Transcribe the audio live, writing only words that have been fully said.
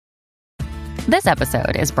This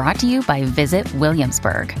episode is brought to you by Visit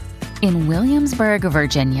Williamsburg. In Williamsburg,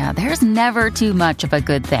 Virginia, there's never too much of a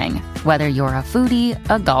good thing. Whether you're a foodie,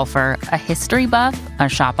 a golfer, a history buff, a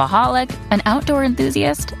shopaholic, an outdoor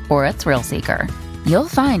enthusiast, or a thrill seeker, you'll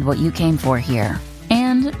find what you came for here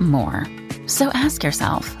and more. So ask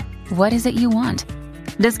yourself, what is it you want?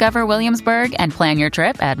 Discover Williamsburg and plan your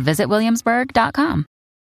trip at visitwilliamsburg.com.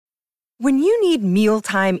 When you need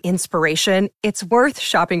mealtime inspiration, it's worth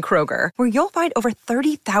shopping Kroger, where you'll find over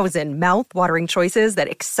 30,000 mouth-watering choices that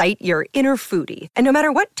excite your inner foodie. And no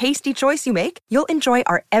matter what tasty choice you make, you'll enjoy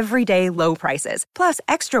our everyday low prices, plus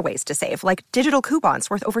extra ways to save, like digital coupons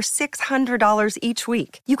worth over $600 each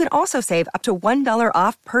week. You can also save up to $1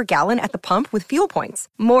 off per gallon at the pump with fuel points.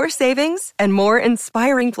 More savings and more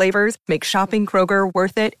inspiring flavors make shopping Kroger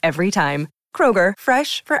worth it every time. Kroger,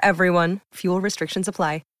 fresh for everyone. Fuel restrictions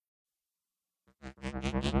apply. It's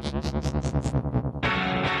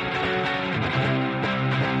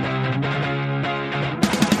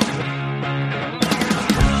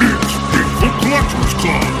Bigfoot Collectors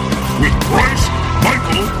Club with Bryce,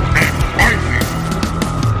 Michael, and Riley.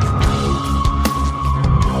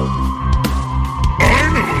 I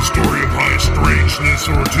know a story of high strangeness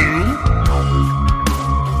or two.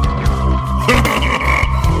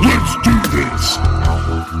 Let's do this.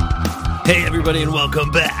 Hey, everybody, and welcome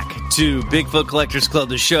back to Bigfoot Collectors Club,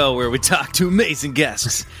 the show where we talk to amazing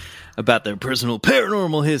guests about their personal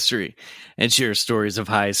paranormal history and share stories of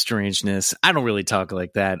high strangeness. I don't really talk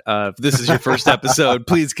like that. If this is your first episode,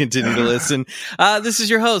 please continue to listen. This is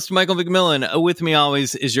your host, Michael McMillan. With me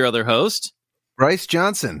always is your other host, Bryce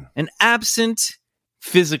Johnson. And absent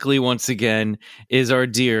physically once again is our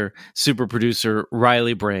dear super producer,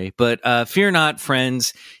 Riley Bray. But fear not,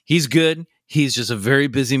 friends, he's good. He's just a very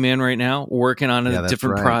busy man right now, working on a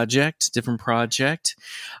different project. He's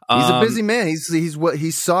a busy man.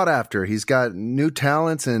 He's sought after. He's got new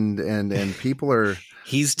talents, and people are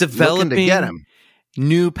he's developing looking to get him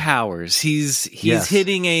new powers. He's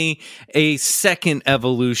hitting a second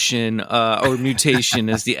evolution or mutation,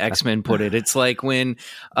 as the X-Men put it. It's like when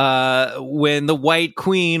the White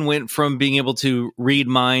Queen went from being able to read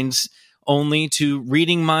minds only to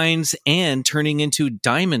reading minds and turning into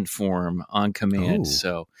diamond form on command. Ooh.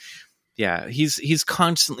 So yeah, he's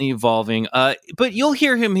constantly evolving. But you'll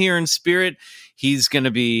hear him here in spirit. He's going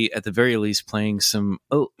to be at the very least playing some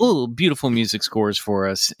beautiful music scores for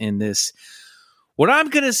us in this. What I'm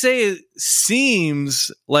going to say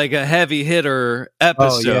seems like a heavy hitter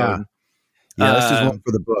episode. Oh, yeah. Yeah, this is one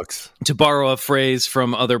for the books. To borrow a phrase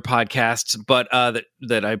from other podcasts, but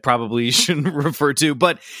that I probably shouldn't refer to.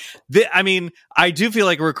 But I do feel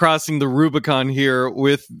like we're crossing the Rubicon here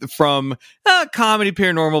from comedy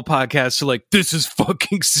paranormal podcast to like, this is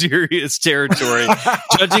fucking serious territory.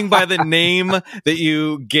 Judging by the name that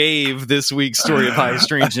you gave this week's story of high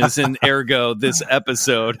strangeness and ergo this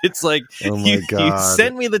episode, it's like you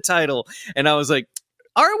sent me the title and I was like,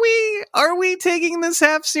 Are we taking this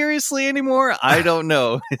half seriously anymore? I don't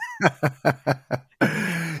know.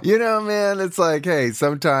 Man, it's like, hey,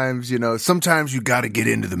 sometimes you got to get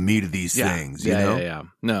into the meat of these things. You know? Yeah.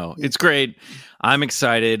 No, it's great. I'm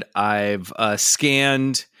excited. I've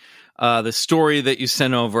scanned the story that you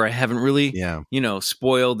sent over. I haven't really,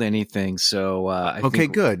 spoiled anything. So, okay,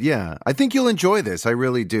 good. Yeah, I think you'll enjoy this. I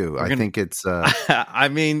really do. I think it's. I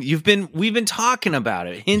mean, we've been talking about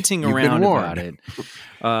it, hinting around about it.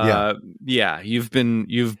 You've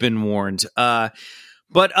been warned.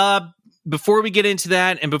 But before we get into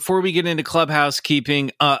that, and before we get into Clubhouse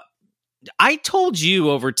keeping, I told you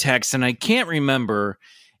over text, and I can't remember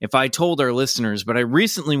if I told our listeners, but I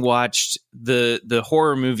recently watched the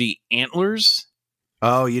horror movie Antlers.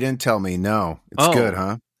 Oh, you didn't tell me. No, it's good,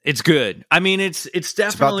 huh? It's good. I mean, it's definitely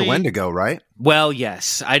it's about the Wendigo, right? Well,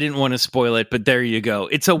 yes. I didn't want to spoil it, but there you go.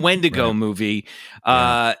 It's a Wendigo movie.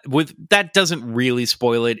 With that doesn't really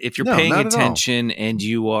spoil it. If you're paying attention and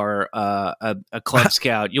you are a Club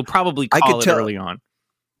Scout, you'll probably call it early on.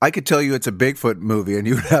 I could tell you it's a Bigfoot movie, and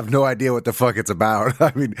you'd have no idea what the fuck it's about.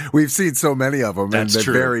 I mean, we've seen so many of them, That's and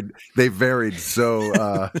true. They varied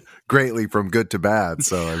so greatly from good to bad.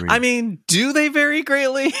 So I mean, do they vary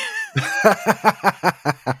greatly?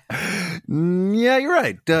 Yeah, you're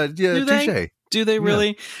right. Touche. Do they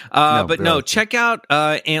really? No, check out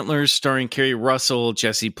Antlers starring Kerry Russell,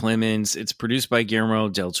 Jesse Plemons. It's produced by Guillermo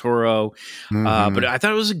del Toro. But I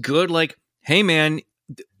thought it was a good, hey man,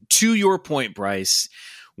 to your point, Bryce,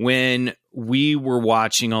 when we were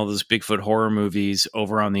watching all those Bigfoot horror movies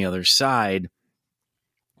over on the other side,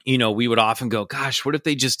 we would often go, gosh, what if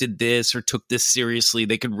they just did this or took this seriously?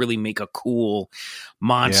 They could really make a cool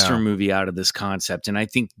monster movie out of this concept. And I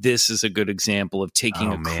think this is a good example of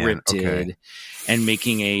taking cryptid and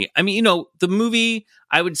making the movie,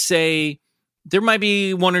 I would say there might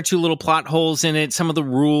be one or two little plot holes in it. Some of the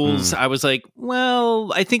rules, I was like,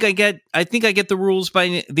 well, I think I get the rules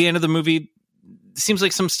by the end of the movie. Seems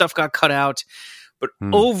like some stuff got cut out, but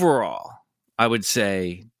overall, I would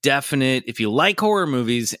say definite. If you like horror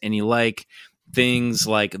movies and you like things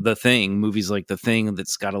like The Thing, movies like The Thing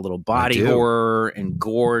that's got a little body horror and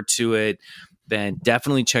gore to it, then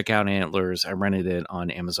definitely check out Antlers. I rented it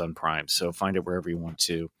on Amazon Prime, so find it wherever you want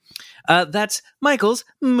to. That's Michael's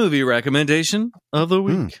movie recommendation of the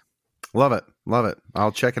week. Love it.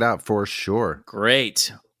 I'll check it out for sure.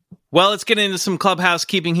 Great. Well, let's get into some club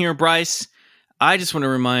housekeeping here, Bryce. I just want to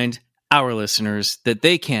remind our listeners that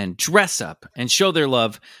they can dress up and show their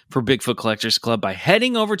love for Bigfoot Collectors Club by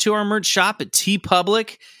heading over to our merch shop at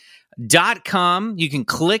tpublic.com. You can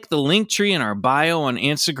click the link tree in our bio on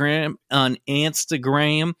Instagram at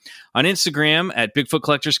Bigfoot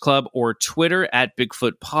Collectors Club or Twitter at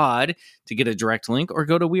Bigfoot Pod to get a direct link, or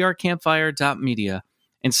go to wearecampfire.media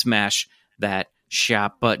and smash that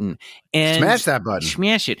shop button and smash that button.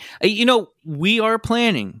 Smash it. We are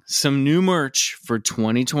planning some new merch for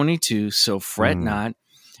 2022, so fret not.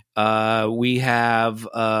 We have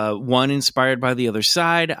one inspired by The Other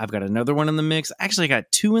Side. I've got another one in the mix. Actually, I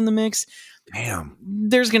got two in the mix. Damn.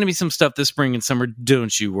 There's going to be some stuff this spring and summer.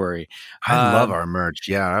 Don't you worry. I love our merch.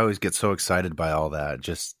 Yeah, I always get so excited by all that.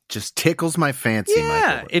 Just tickles my fancy.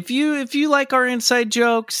 Yeah, Michael. If you like our inside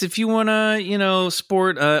jokes, if you want to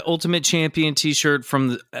sport Ultimate Champion T-shirt from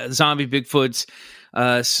the Zombie Bigfoot's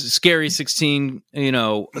Scary 16,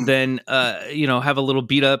 then have a little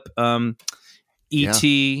beat up ET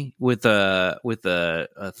with a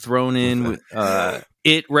thrown in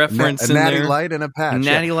it reference in Natty there. Light and a patch.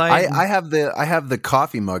 Natty Light. I have the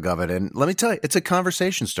coffee mug of it, and let me tell you, it's a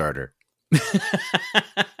conversation starter.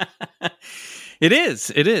 It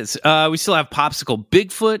is. We still have Popsicle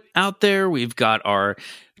Bigfoot out there. We've got our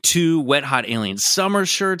 2 Wet Hot Alien Summer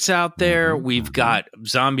shirts out there. We've got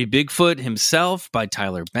Zombie Bigfoot himself by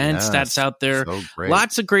Tyler Benz. That's out there. So great.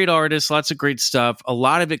 Lots of great artists, lots of great stuff. A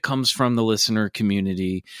lot of it comes from the listener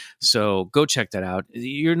community. So go check that out.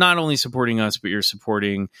 You're not only supporting us, but you're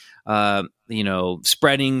supporting,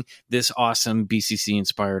 spreading this awesome BCC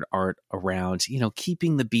inspired art around,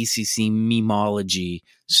 keeping the BCC memology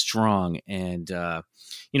strong. And,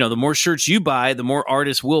 the more shirts you buy, the more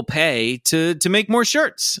artists will pay to make more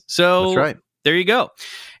shirts. So that's right. There you go.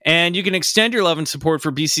 And you can extend your love and support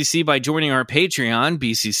for BCC by joining our Patreon,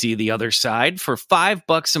 BCC The Other Side. For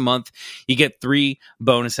 $5 a month, you get 3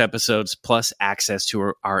 bonus episodes plus access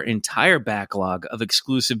to our entire backlog of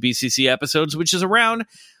exclusive BCC episodes, which is around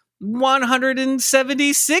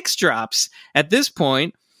 176 drops at this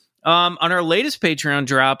point. On our latest Patreon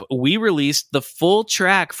drop, we released the full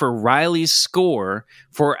track for Riley's score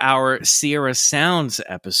for our Sierra Sounds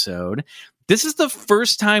episode. This is the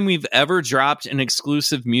first time we've ever dropped an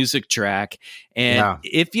exclusive music track. And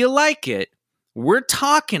if you like it, we're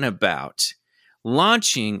talking about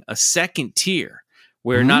launching a second tier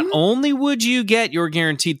where not only would you get your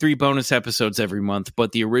guaranteed 3 bonus episodes every month,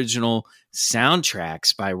 but the original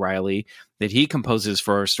soundtracks by Riley that he composes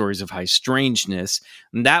for our Stories of High Strangeness.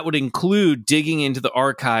 And that would include digging into the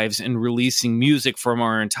archives and releasing music from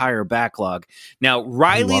our entire backlog. Now,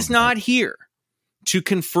 Riley's not here to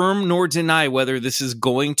confirm nor deny whether this is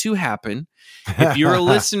going to happen. If you're a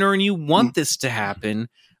listener and you want this to happen,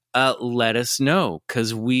 let us know,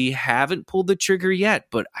 because we haven't pulled the trigger yet,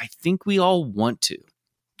 but I think we all want to.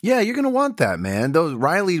 Yeah, you're going to want that, man.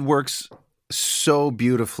 Riley works so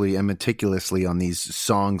beautifully and meticulously on these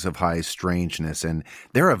songs of high strangeness, and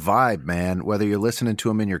they're a vibe, man. Whether you're listening to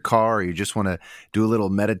them in your car or you just want to do a little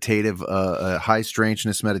meditative high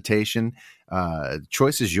strangeness meditation,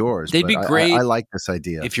 choice is yours. They'd be great. I like this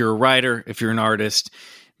idea. If you're a writer, if you're an artist,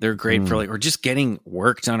 they're great for or just getting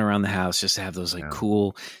work done around the house, just to have those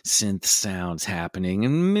cool synth sounds happening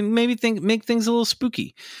and maybe make things a little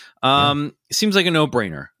spooky. Seems like a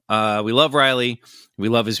no-brainer. We love Riley. We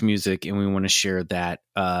love his music, and we want to share that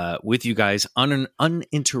with you guys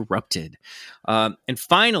uninterrupted. And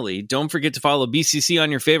finally, don't forget to follow BCC on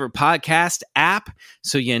your favorite podcast app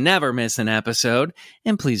so you never miss an episode.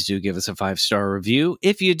 And please do give us a 5-star review.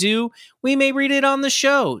 If you do, we may read it on the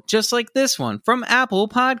show, just like this one from Apple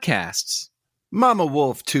Podcasts. Mama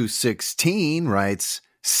Wolf 216 writes,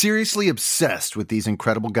 seriously obsessed with these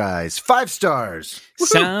incredible guys. 5 stars.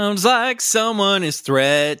 Woo-hoo. Sounds like someone is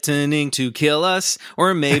threatening to kill us,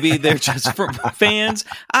 or maybe they're just fans.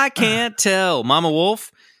 I can't tell. Mama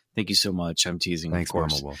Wolf, Thank you so much. I'm teasing. Thanks, of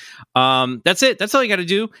course. Mama Wolf. That's it. That's all you got to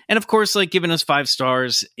do. And of course, like giving us 5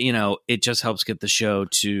 stars, it just helps get the show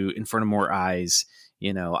in front of more eyes.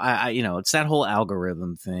 It's that whole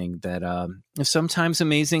algorithm thing that is sometimes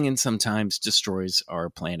amazing and sometimes destroys our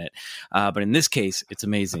planet. But in this case, it's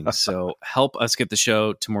amazing. So help us get the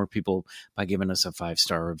show to more people by giving us a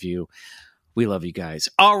 5-star review. We love you guys.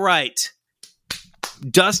 All right.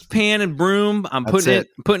 Dustpan and broom. I'm putting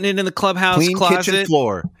it in the clubhouse Clean closet. Kitchen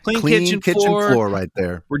floor. Clean kitchen floor right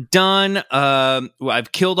there. We're done.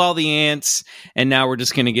 I've killed all the ants, and now we're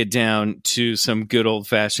just going to get down to some good old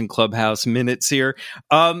fashioned clubhouse minutes here.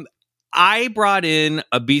 I brought in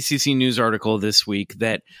a BCC News article this week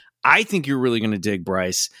that I think you're really going to dig,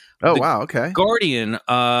 Bryce. Oh, wow. Okay. Guardian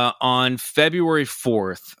on February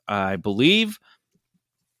 4th, I believe.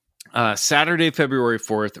 Saturday, February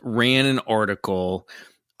 4th, ran an article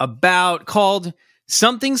called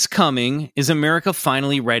Something's Coming. Is America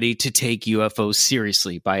Finally Ready to Take UFOs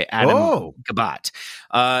Seriously? By Adam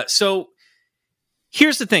Gabat. So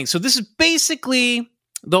here's the thing. So this is basically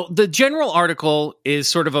the general article is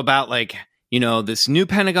sort of about this new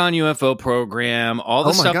Pentagon UFO program, all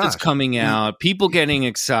the stuff that's coming out, people getting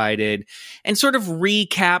excited, and sort of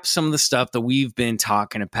recap some of the stuff that we've been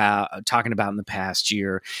talking about in the past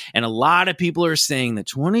year. And a lot of people are saying that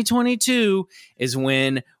 2022 is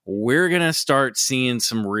when we're going to start seeing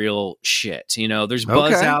some real shit. There's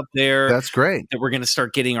buzz out there. That's great. That we're going to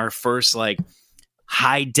start getting our first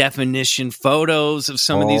high definition photos of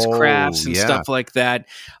some of these crafts and stuff like that.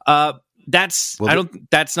 That's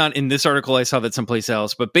not in this article. I saw that someplace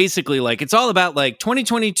else, but basically it's all about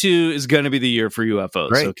 2022 is going to be the year for UFOs.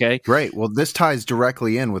 Great, okay. Great. Well, this ties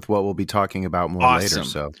directly in with what we'll be talking about more later.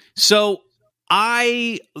 So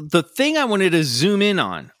the thing I wanted to zoom in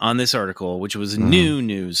on this article, which was new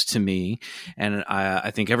news to me, and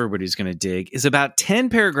I think everybody's going to dig, is about 10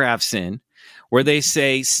 paragraphs in, where they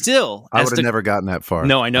say still... I would have never gotten that far.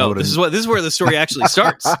 No, I know. This is where the story actually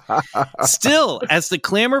starts. Still, as the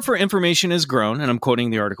clamor for information has grown, and I'm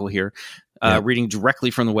quoting the article here, reading directly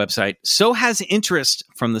from the website, so has interest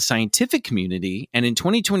from the scientific community, and in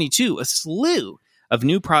 2022, a slew of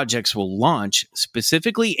new projects will launch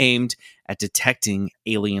specifically aimed at detecting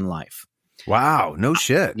alien life. Wow, no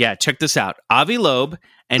shit. Yeah, check this out. Avi Loeb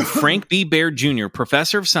and Frank B. Baird Jr.,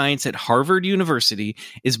 professor of science at Harvard University,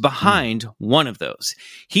 is behind one of those.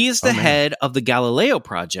 He is the head of the Galileo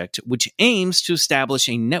Project, which aims to establish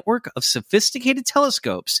a network of sophisticated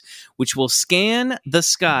telescopes which will scan the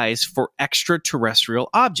skies for extraterrestrial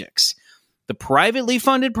objects. The privately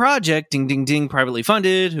funded project, ding, ding, ding, privately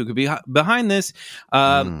funded, who could be behind this,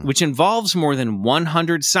 which involves more than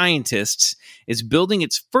 100 scientists, is building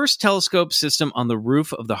its first telescope system on the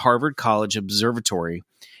roof of the Harvard College Observatory,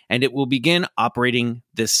 and it will begin operating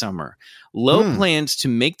this summer. Loeb plans to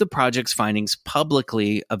make the project's findings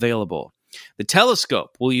publicly available. The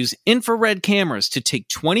telescope will use infrared cameras to take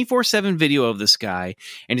 24/7 video of the sky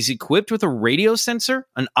and is equipped with a radio sensor,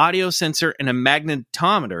 an audio sensor, and a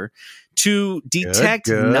magnetometer to detect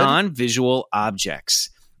non-visual objects.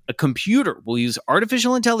 A computer will use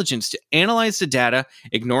artificial intelligence to analyze the data,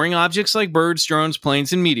 ignoring objects like birds, drones,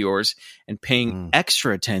 planes, and meteors, and paying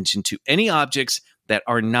extra attention to any objects that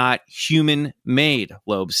are not human-made,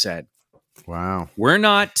 Loeb said. Wow.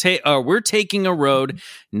 We're taking a road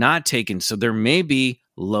not taken, so there may be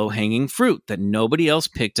low-hanging fruit that nobody else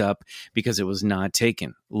picked up because it was not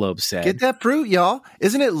taken, Loeb said. Get that fruit, y'all.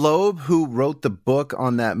 Isn't it Loeb who wrote the book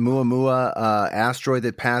on that Muamua asteroid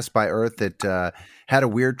that passed by Earth that had a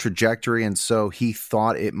weird trajectory, and so he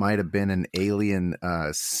thought it might have been an alien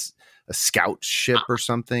a scout ship or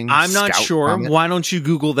something? I'm not sure. Comet? Why don't you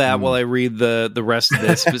Google that while I read the rest of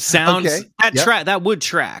this? It sounds that would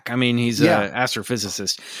track. I mean, he's an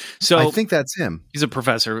astrophysicist, so I think that's him. He's a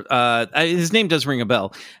professor. His name does ring a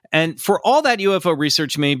bell. And for all that UFO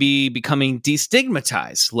research may be becoming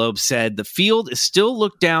destigmatized, Loeb said, the field is still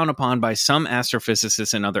looked down upon by some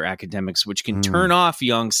astrophysicists and other academics, which can turn off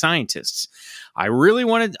young scientists. I really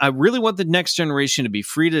want the next generation to be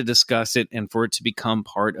free to discuss it and for it to become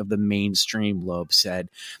part of the mainstream, Loeb said.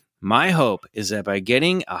 My hope is that by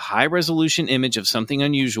getting a high-resolution image of something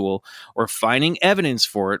unusual or finding evidence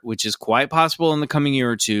for it, which is quite possible in the coming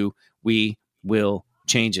year or two, we will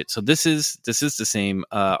change it. So this is the same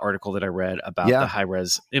article that I read about the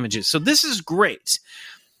high-res images. So this is great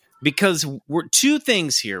because we're two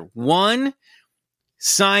things here. One,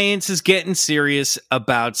 science is getting serious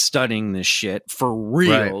about studying this shit for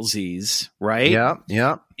realsies, right? Yeah,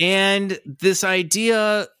 yeah. And this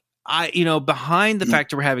idea, behind the fact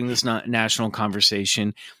that we're having this national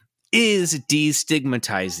conversation is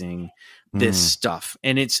destigmatizing this stuff.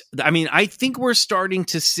 And I think we're starting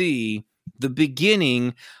to see the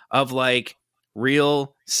beginning of like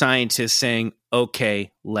real scientists saying,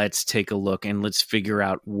 okay, let's take a look and let's figure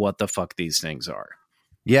out what the fuck these things are.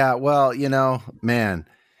 Yeah, well, man,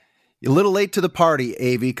 a little late to the party,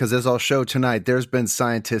 Avi, because as I'll show tonight, there's been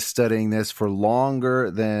scientists studying this for longer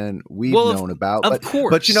than we've known about. Of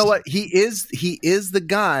course. But you know what? He is the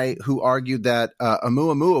guy who argued that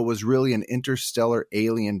Oumuamua was really an interstellar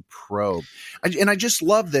alien probe. And I just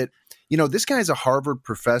love that. This guy's a Harvard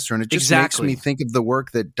professor, and it just makes me think of the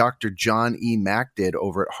work that Dr. John E. Mack did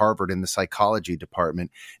over at Harvard in the psychology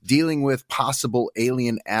department, dealing with possible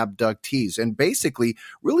alien abductees and basically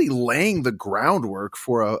really laying the groundwork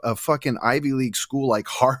for a fucking Ivy League school like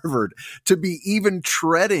Harvard to be even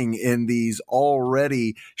treading in these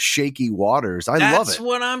already shaky waters. I love it. That's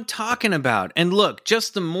what I'm talking about. And look,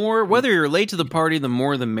 just the more, whether you're late to the party, the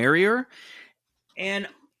more the merrier. And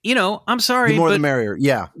I'm sorry. The more the merrier.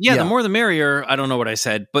 Yeah. The more the merrier. I don't know what I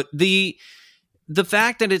said, but the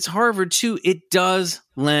fact that it's Harvard too, it does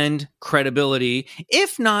lend credibility,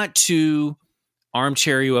 if not to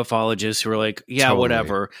armchair ufologists who are like,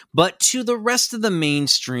 whatever, but to the rest of the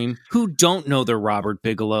mainstream who don't know their Robert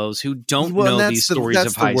Bigelows, who don't know these stories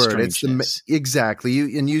of high strangeness. Exactly.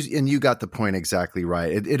 You got the point exactly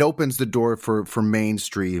right. It opens the door for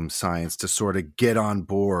mainstream science to sort of get on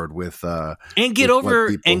board with and get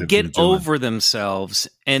over themselves.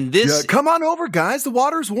 And this, come on over, guys. The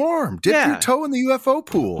water's warm. Dip your toe in the UFO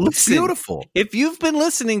pool. It's beautiful. If you've been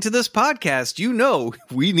listening to this podcast,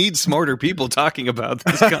 we need smarter people talking about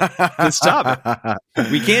this topic.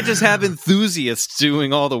 We can't just have enthusiasts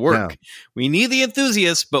doing all the work. No. We need the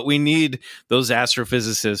enthusiasts, but we need those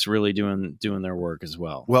astrophysicists really doing their work as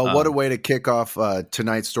well. Well, what a way to kick off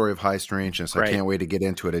tonight's story of high strangeness. Right. I can't wait to get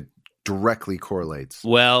into it. It directly correlates.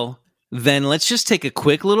 Well, then let's just take a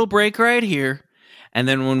quick little break right here. And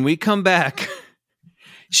then when we come back,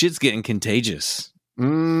 shit's getting contagious. Hey,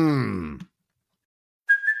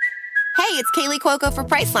 it's Kaylee Cuoco for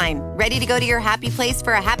Priceline. Ready to go to your happy place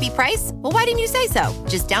for a happy price? Well, why didn't you say so?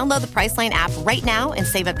 Just download the Priceline app right now and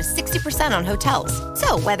save up to 60% on hotels.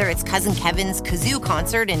 So whether it's Cousin Kevin's Kazoo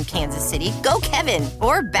Concert in Kansas City, go Kevin,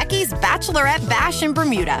 or Becky's Bachelorette Bash in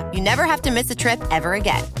Bermuda, you never have to miss a trip ever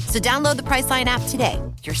again. So download the Priceline app today.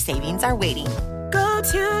 Your savings are waiting. Go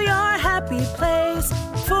to your happy place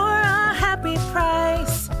for a happy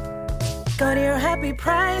price. Go to your happy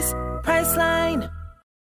price, Priceline.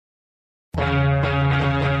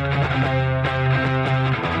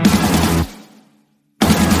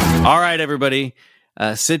 All right, everybody,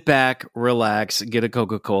 sit back, relax, get a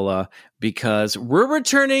Coca-Cola, because we're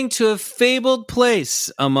returning to a fabled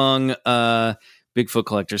place among Bigfoot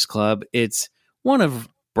Collectors Club. It's one of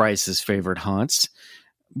Bryce's favorite haunts.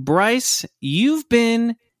 Bryce, you've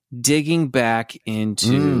been digging back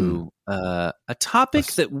into a topic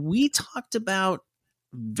that we talked about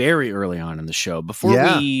very early on in the show, before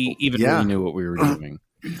we even really knew what we were doing.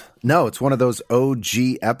 No, it's one of those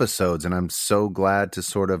OG episodes, and I'm so glad to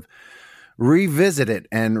sort of revisit it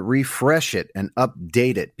and refresh it and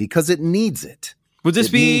update it because it needs it. Would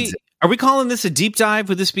this are we calling this a deep dive?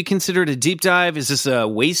 Would this be considered a deep dive? Is this a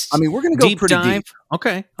waste? I mean, we're going to go pretty deep.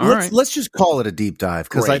 Okay. Let's just call it a deep dive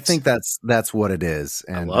because I think that's what it is.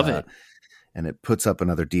 And I love it. And it puts up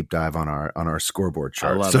another deep dive on our scoreboard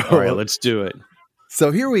chart. I love it. All right, let's do it.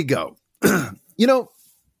 So here we go.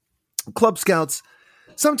 Club Scouts,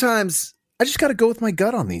 sometimes I just got to go with my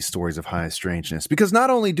gut on these stories of high strangeness because not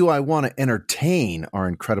only do I want to entertain our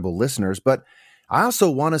incredible listeners, but I also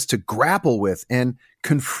want us to grapple with and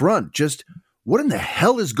confront just what in the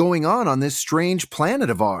hell is going on this strange planet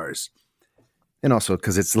of ours. And also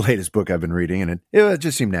because it's the latest book I've been reading and it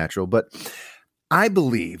just seemed natural. But I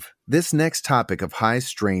believe this next topic of high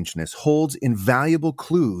strangeness holds invaluable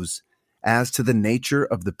clues as to the nature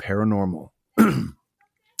of the paranormal.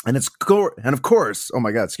 And of course,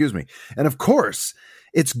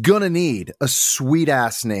 it's gonna need a sweet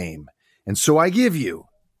ass name. And so I give you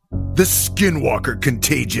the Skinwalker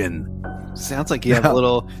Contagion. Sounds like you have a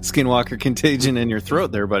little Skinwalker Contagion in your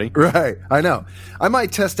throat there, buddy. Right, I know. I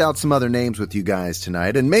might test out some other names with you guys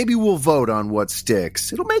tonight, and maybe we'll vote on what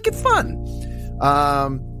sticks. It'll make it fun.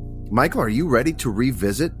 Michael, are you ready to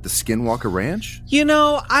revisit the Skinwalker Ranch?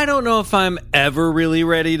 I don't know if I'm ever really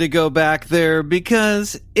ready to go back there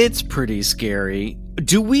because it's pretty scary.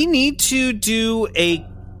 Do we need to do a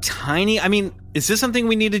tiny... is this something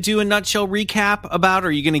we need to do a nutshell recap about?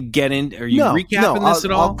 Are you going to get in? Are you recapping this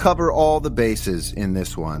at all? I'll cover all the bases in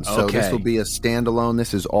this one. So this will be a standalone.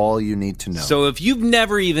 This is all you need to know. So if you've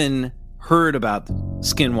never even heard about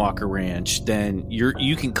Skinwalker Ranch, then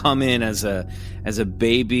you can come in as a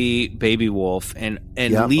baby wolf and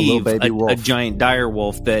leave a giant dire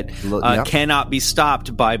wolf that cannot be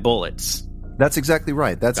stopped by bullets. That's exactly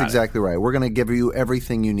right. Exactly right. We're going to give you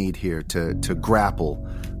everything you need here to grapple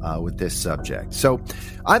with this subject. So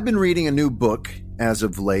I've been reading a new book as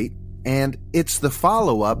of late, and it's the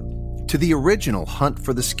follow-up to the original Hunt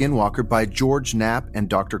for the Skinwalker by George Knapp and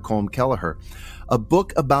Dr. Colm Kelleher, a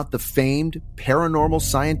book about the famed paranormal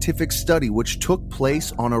scientific study which took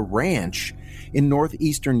place on a ranch in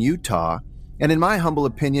northeastern Utah, and in my humble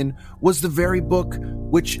opinion, was the very book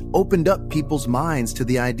which opened up people's minds to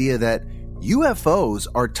the idea that UFOs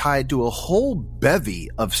are tied to a whole bevy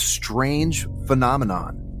of strange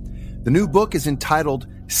phenomenon. The new book is entitled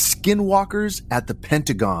Skinwalkers at the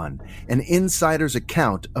Pentagon, an insider's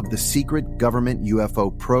account of the secret government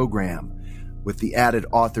UFO program, with the added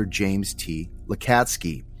author James T.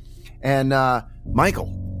 Lakatsky. And Michael,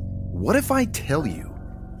 what if I tell you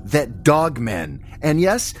that dogmen, and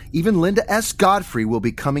yes, even Linda S. Godfrey will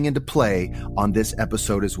be coming into play on this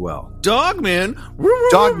episode as well. Dogmen?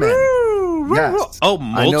 Dogmen. Yes. Oh,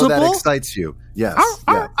 multiple? I know that excites you. Yes.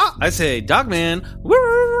 I say dogman.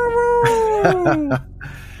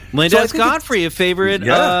 Linda S. Godfrey, a favorite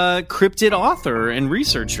cryptid author and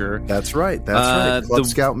researcher. That's right. Club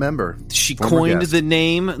Scout member. She coined the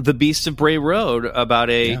name The Beast of Bray Road about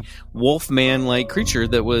a wolf-man-like creature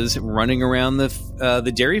that was running around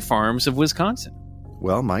the dairy farms of Wisconsin.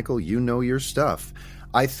 Well, Michael, you know your stuff.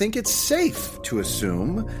 I think it's safe to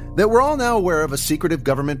assume that we're all now aware of a secretive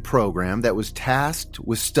government program that was tasked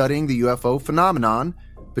with studying the UFO phenomenon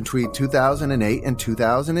between 2008 and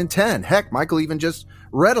 2010. Heck, Michael even just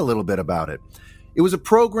read a little bit about it. It was a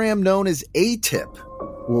program known as ATIP,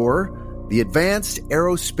 or the Advanced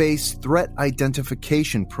Aerospace Threat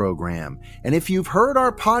Identification Program. And if you've heard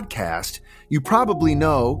our podcast, you probably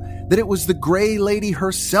know that it was the Gray Lady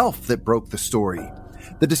herself that broke the story.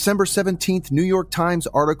 The December 17th New York Times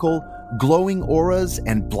article, Glowing Auras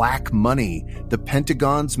and Black Money, the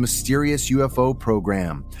Pentagon's Mysterious UFO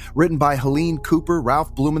Program, written by Helene Cooper,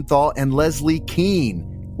 Ralph Blumenthal, and Leslie Kean.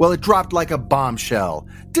 Well, it dropped like a bombshell.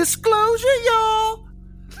 Disclosure, y'all!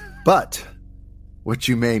 But what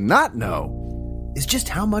you may not know is just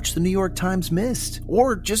how much the New York Times missed,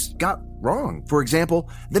 or just got wrong. For example,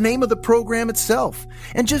 the name of the program itself.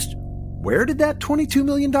 And just where did that $22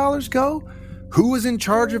 million go? Who was in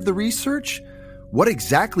charge of the research? What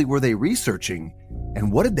exactly were they researching? And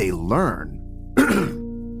what did they learn?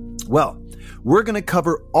 Well, we're going to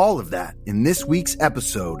cover all of that in this week's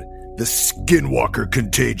episode, The Skinwalker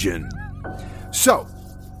Contagion. So,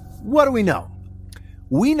 what do we know?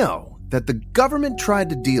 We know that the government tried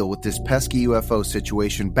to deal with this pesky UFO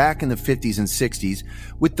situation back in the 50s and 60s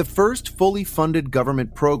with the first fully funded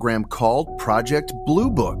government program called Project Blue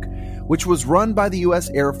Book, which was run by the U.S.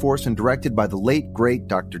 Air Force and directed by the late, great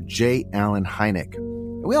Dr. J. Allen Hynek.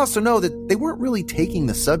 And we also know that they weren't really taking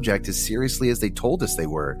the subject as seriously as they told us they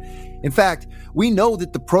were. In fact, we know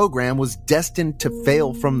that the program was destined to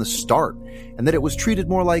fail from the start, and that it was treated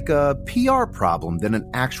more like a PR problem than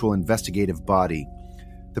an actual investigative body.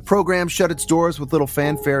 The program shut its doors with little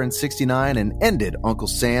fanfare in '69 and ended Uncle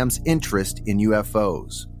Sam's interest in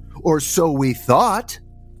UFOs. Or so we thought.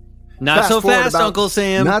 Not so fast, Uncle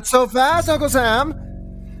Sam. Not so fast, Uncle Sam.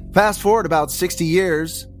 Fast forward about 60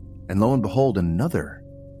 years, and lo and behold, another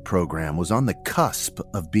program was on the cusp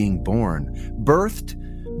of being born, birthed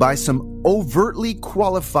by some overtly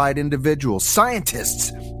qualified individuals,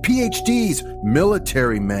 scientists, PhDs,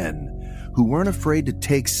 military men, who weren't afraid to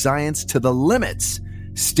take science to the limits,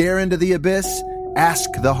 stare into the abyss, ask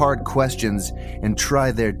the hard questions, and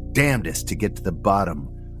try their damnedest to get to the bottom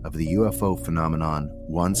of the UFO phenomenon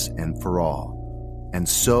once and for all. And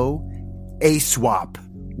so, ASWAP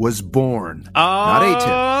was born. Not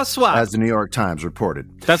ATIP, swap, as the New York Times reported.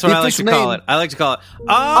 That's what I like to call it. I like to call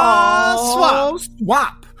it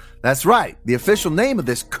swap. That's right. The official name of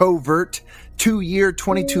this covert 2-year,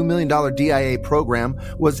 $22 million DIA program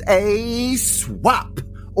was ASWAP,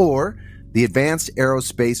 or the Advanced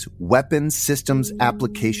Aerospace Weapons Systems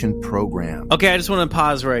Application Program. Okay, I just want to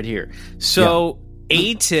pause right here. So,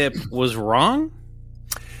 ATIP was wrong?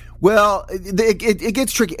 Well, it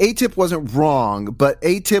gets tricky. ATIP wasn't wrong, but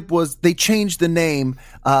ATIP was, they changed the name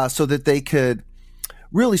so that they could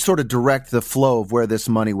really sort of direct the flow of where this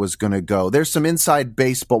money was going to go. There's some inside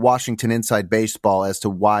baseball, Washington inside baseball, as to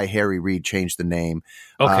why Harry Reid changed the name.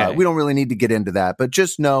 Okay. We don't really need to get into that, but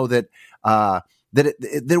just know that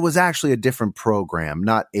there was actually a different program,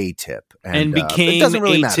 not ATIP. And became it doesn't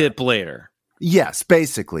really ATIP matter. later. Yes,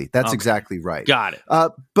 basically. That's exactly right. Got it.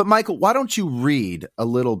 But Michael, why don't you read a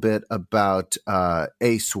little bit about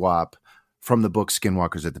ASWAP from the book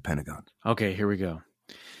Skinwalkers at the Pentagon? Okay, here we go.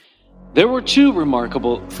 There were two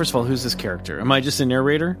remarkable... First of all, who's this character? Am I just a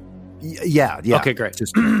narrator? Yeah. Okay, great.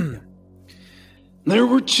 There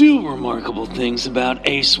were two remarkable things about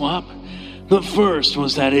ASWAP. The first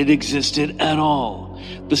was that it existed at all.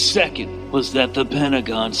 The second was that the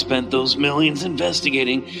Pentagon spent those millions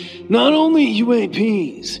investigating not only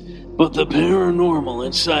UAPs, but the paranormal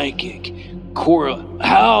and psychic.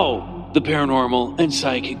 How the paranormal and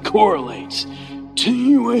psychic correlates to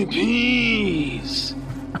UAPs.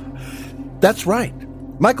 That's right.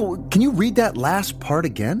 Michael, can you read that last part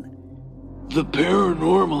again? The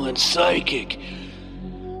paranormal and psychic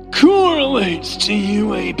correlates to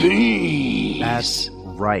UAPs. That's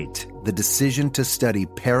right. The decision to study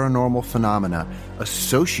paranormal phenomena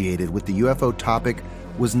associated with the UFO topic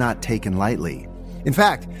was not taken lightly. In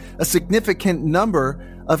fact, a significant number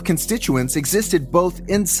of constituents existed both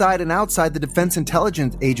inside and outside the Defense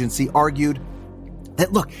Intelligence Agency argued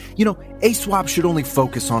that, look, ASWAP should only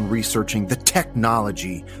focus on researching the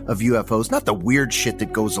technology of UFOs, not the weird shit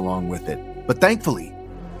that goes along with it. But thankfully,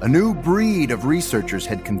 a new breed of researchers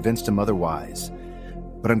had convinced him otherwise.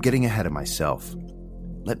 But I'm getting ahead of myself.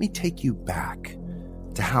 Let me take you back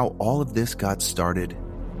to how all of this got started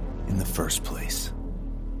in the first place.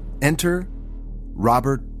 Enter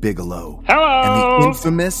Robert Bigelow. Hello. And the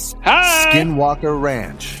infamous Skinwalker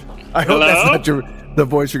Ranch. I hope that's not the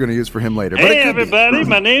voice you're going to use for him later. But hey, everybody.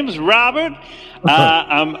 My name's Robert.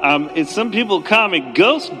 Some people call me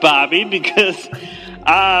Ghost Bobby because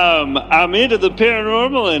I'm into the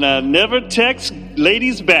paranormal and I never text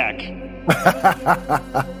ladies back.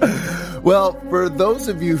 Well, for those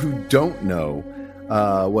of you who don't know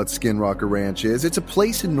what Skinwalker Ranch is, it's a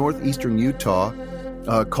place in northeastern Utah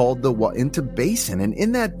called the Uinta Basin. And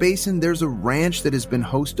in that basin, there's a ranch that has been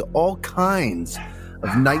host to all kinds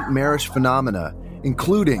of nightmarish phenomena,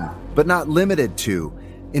 including, but not limited to,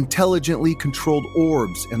 intelligently controlled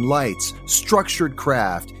orbs and lights, structured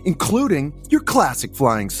craft, including your classic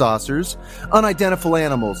flying saucers,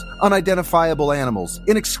 unidentifiable animals,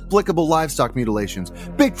 inexplicable livestock mutilations,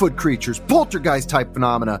 Bigfoot creatures, poltergeist-type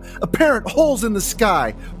phenomena, apparent holes in the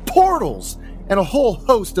sky, portals, and a whole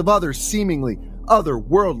host of other seemingly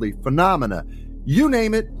otherworldly phenomena. You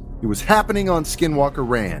name it, it was happening on Skinwalker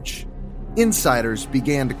Ranch. Insiders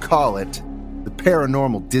began to call it the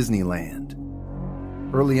Paranormal Disneyland.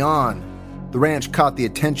 Early on, the ranch caught the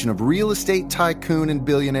attention of real estate tycoon and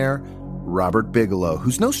billionaire Robert Bigelow,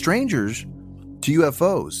 who's no stranger to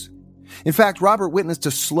UFOs. In fact, Robert witnessed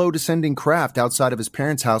a slow descending craft outside of his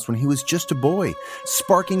parents' house when he was just a boy,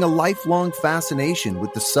 sparking a lifelong fascination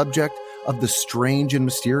with the subject of the strange and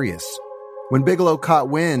mysterious. When Bigelow caught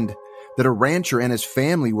wind that a rancher and his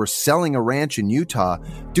family were selling a ranch in Utah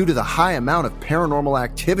due to the high amount of paranormal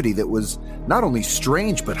activity that was not only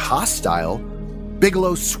strange but hostile,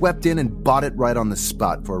 Bigelow swept in and bought it right on the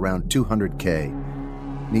spot for around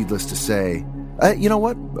 $200K. Needless to say, you know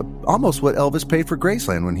what? Almost what Elvis paid for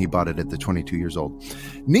Graceland when he bought it at 22 years old.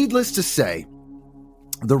 Needless to say,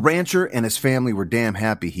 the rancher and his family were damn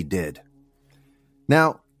happy he did.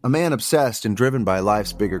 Now, a man obsessed and driven by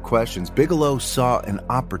life's bigger questions, Bigelow saw an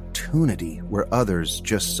opportunity where others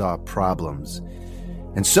just saw problems.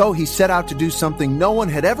 And so he set out to do something no one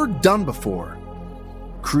had ever done before.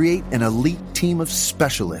 Create an elite team of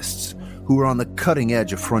specialists who were on the cutting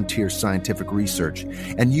edge of frontier scientific research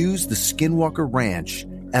and use the Skinwalker Ranch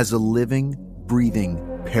as a living, breathing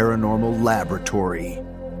paranormal laboratory.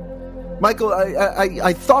 Michael,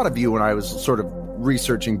 I thought of you when I was sort of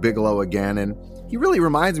researching Bigelow again, and he really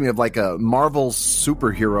reminds me of like a Marvel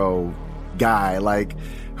superhero guy. Like,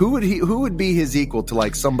 who would be his equal to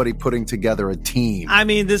like somebody putting together a team? I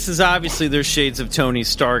mean, this is obviously there's shades of Tony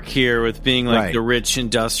Stark here with being like the rich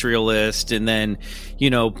industrialist, and then,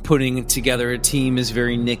 putting together a team is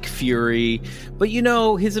very Nick Fury. But,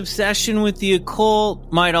 his obsession with the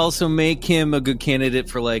occult might also make him a good candidate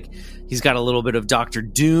for he's got a little bit of Dr.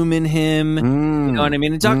 Doom in him. You know what I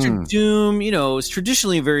mean? And Dr. Doom, is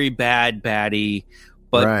traditionally a very bad baddie.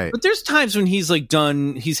 But there's times when he's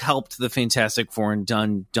he's helped the Fantastic Four and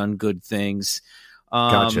done good things.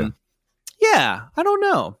 Gotcha. Yeah, I don't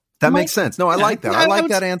know. That makes sense. No, I like that. I like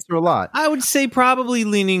that answer a lot. I would say probably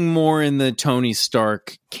leaning more in the Tony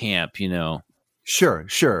Stark camp,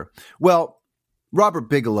 Sure. Well, Robert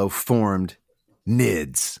Bigelow formed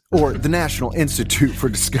NIDS, or the National Institute for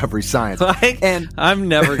Discovery Science. And I'm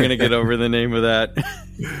never going to get over the name of that.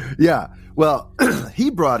 Yeah. Well, he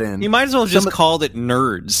brought in... You might as well have just called it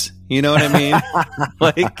Nerds, You know what I mean?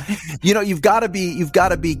 Like, you've got to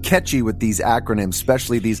be catchy with these acronyms,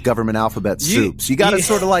 especially these government alphabet soups. You got to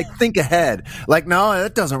sort of like think ahead. Like, no,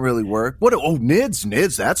 that doesn't really work. What? Oh,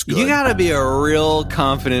 NIDS, that's good. You got to be a real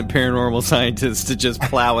confident paranormal scientist to just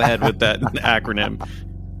plow ahead with that acronym.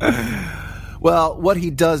 Well, what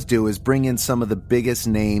he does do is bring in some of the biggest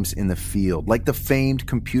names in the field, like the famed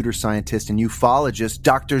computer scientist and ufologist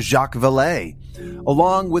Dr. Jacques Vallée,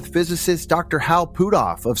 along with physicist Dr. Hal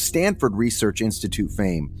Puthoff of Stanford Research Institute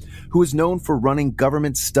fame, who is known for running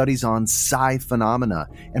government studies on psi phenomena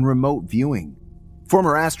and remote viewing.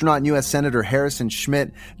 Former astronaut and U.S. Senator Harrison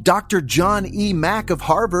Schmitt, Dr. John E. Mack of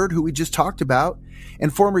Harvard, who we just talked about,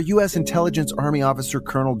 and former U.S. Intelligence Army Officer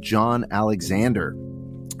Colonel John Alexander,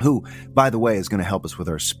 who, by the way, is going to help us with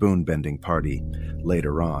our spoon-bending party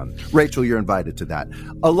later on. Rachel, you're invited to that.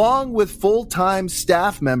 Along with full-time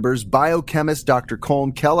staff members, biochemist Dr.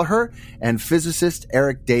 Colm Kelleher, and physicist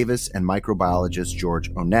Eric Davis, and microbiologist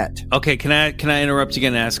George Onett. Okay, can I interrupt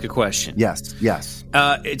again and ask a question? Yes.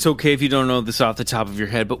 It's okay if you don't know this off the top of your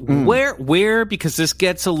head, but where, because this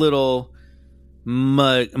gets a little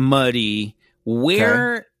muddy,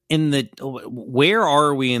 where... Okay. Where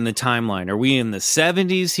are we in the timeline? Are we in the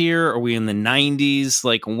 70s here? Are we in the 90s?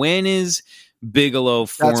 Like, when is Bigelow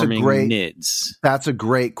forming NIDS? That's a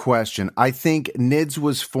great question. I think NIDS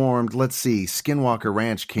was formed, let's see, Skinwalker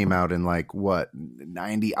Ranch came out in like, what,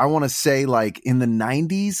 90? I want to say like in the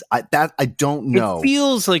 90s? I don't know. It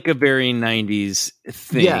feels like a very 90s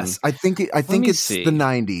thing. Yes, I think it's the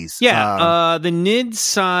 90s. Yeah, the NIDS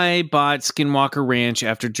Psi bought Skinwalker Ranch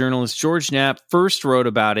after journalist George Knapp first wrote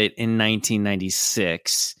about it in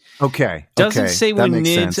 1996. Okay. Doesn't say when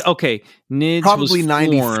NIDS. Sense. Okay, NIDS probably was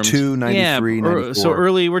 92, 93, 94. So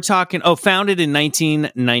early. We're talking. Founded in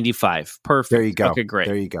 1995. Perfect. There you go. Okay, great.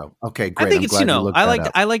 There you go. Okay, great. I think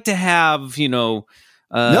I like to have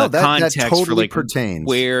context that totally for like pertains.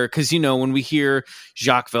 Where, because when we hear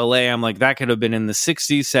Jacques Vallée, I'm like, that could have been in the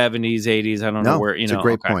 60s, 70s, 80s. I don't know where. It's a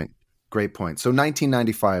great point. Great point. So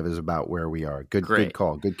 1995 is about where we are. Good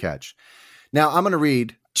call. Good catch. Now I'm going to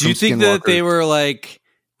read. Do you think that they were like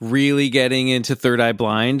really getting into Third Eye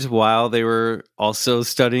Blind while they were also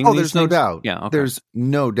studying? There's no doubt. Yeah, okay. There's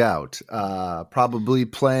no doubt. Probably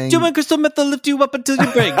playing. Do my crystal meth to lift you up until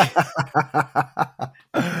you break.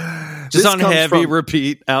 Just on heavy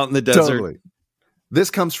repeat out in the desert. Totally. This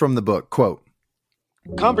comes from the book. Quote: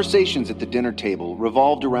 "Conversations at the dinner table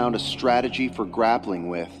revolved around a strategy for grappling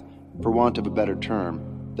with, for want of a better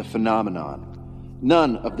term, the phenomenon.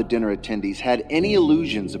 None of the dinner attendees had any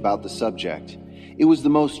illusions about the subject. It was the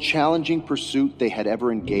most challenging pursuit they had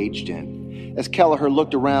ever engaged in. As Kelleher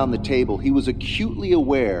looked around the table, he was acutely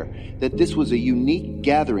aware that this was a unique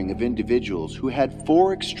gathering of individuals who had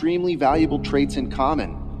 4 extremely valuable traits in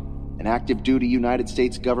common: an active duty United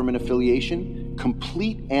States government affiliation,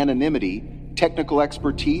 complete anonymity, technical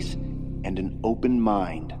expertise, and an open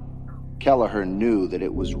mind. Kelleher knew that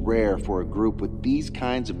it was rare for a group with these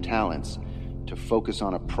kinds of talents to focus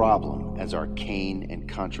on a problem as arcane and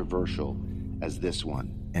controversial as this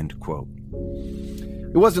one." End quote.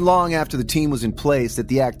 It wasn't long after the team was in place that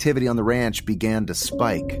the activity on the ranch began to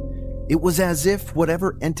spike. It was as if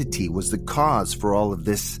whatever entity was the cause for all of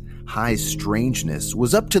this high strangeness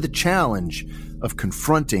was up to the challenge of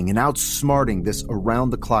confronting and outsmarting this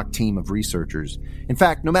around-the-clock team of researchers. In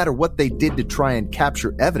fact, no matter what they did to try and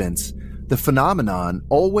capture evidence, the phenomenon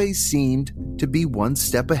always seemed to be one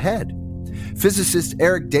step ahead. Physicist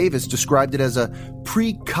Eric Davis described it as a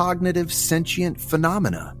precognitive sentient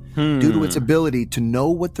phenomena due to its ability to know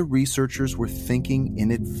what the researchers were thinking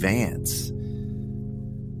in advance.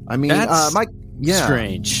 I mean, that's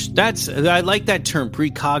strange. I like that term,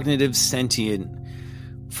 precognitive sentient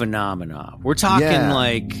phenomena. We're talking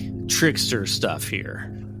like trickster stuff here.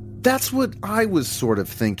 That's what I was sort of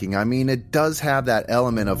thinking. I mean, it does have that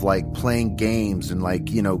element of like playing games and like,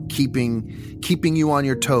 keeping you on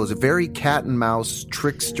your toes. A very cat and mouse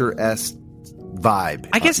trickster-esque vibe.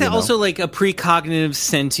 I guess also like a precognitive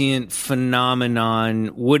sentient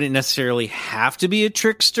phenomenon wouldn't necessarily have to be a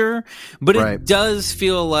trickster, but it does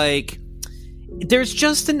feel like there's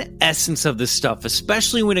just an essence of this stuff,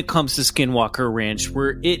 especially when it comes to Skinwalker Ranch,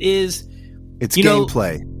 where it's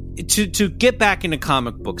gameplay. To get back into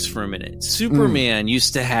comic books for a minute, Superman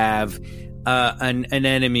used to have an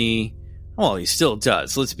enemy. Well, he still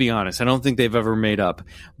does. Let's be honest. I don't think they've ever made up.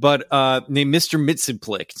 But named Mr.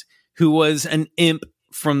 Mxyzptlk, who was an imp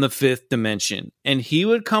from the 5th dimension. And he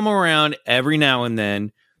would come around every now and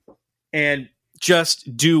then and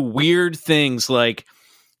just do weird things like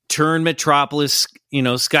turn Metropolis,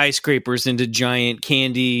 skyscrapers into giant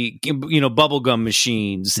candy, bubblegum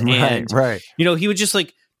machines. And, he would just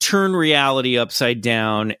like turn reality upside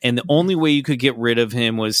down, and the only way you could get rid of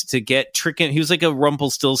him was to get tricking. He was like a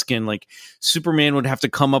Rumpelstiltskin. Like Superman would have to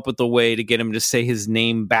come up with a way to get him to say his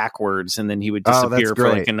name backwards, and then he would disappear for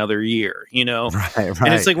like another year. You know, right.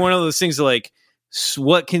 And it's like one of those things like,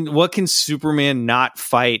 what can Superman not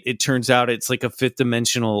fight? It turns out it's like a fifth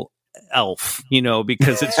dimensional elf, you know,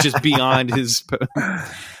 because it's just beyond his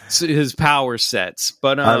power sets.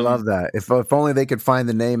 But I love that. If only they could find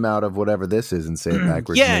the name out of whatever this is and say it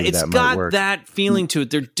backwards. Yeah, it's got that feeling to it.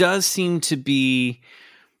 There does seem to be,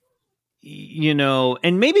 you know,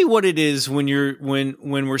 and maybe what it is when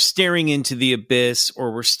we're staring into the abyss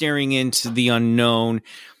or we're staring into the unknown,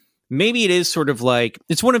 maybe it is sort of like,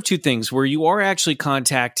 it's one of two things where you are actually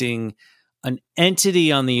contacting an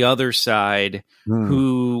entity on the other side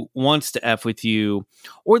who wants to F with you,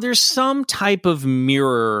 or there's some type of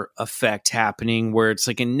mirror effect happening where it's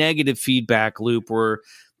like a negative feedback loop where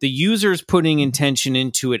the user's putting intention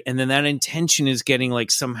into it, and then that intention is getting like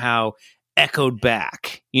somehow echoed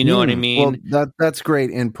back. You know what I mean? Well, that's great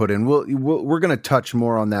input, and we're going to touch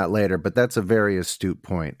more on that later, but that's a very astute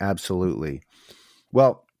point. Absolutely.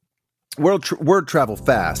 Well, word traveled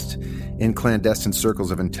fast in clandestine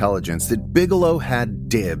circles of intelligence that Bigelow had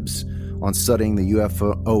dibs on studying the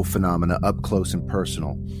UFO phenomena up close and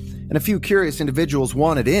personal. And a few curious individuals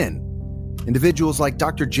wanted in. Individuals like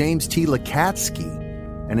Dr. James T. Lakatsky,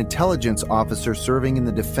 an intelligence officer serving in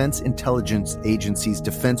the Defense Intelligence Agency's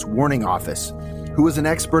Defense Warning Office, who was an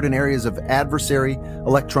expert in areas of adversary,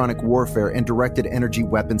 electronic warfare, and directed energy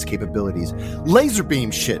weapons capabilities. Laser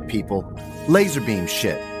beam shit, people. Laser beam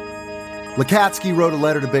shit. Lakatsky wrote a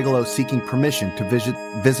letter to Bigelow seeking permission to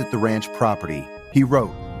visit the ranch property. He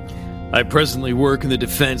wrote, I presently work in the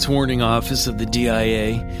Defense Warning Office of the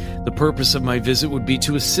DIA. The purpose of my visit would be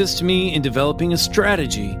to assist me in developing a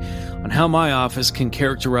strategy on how my office can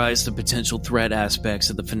characterize the potential threat aspects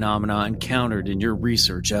of the phenomena encountered in your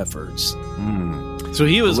research efforts. So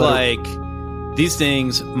he was like, these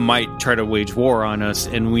things might try to wage war on us,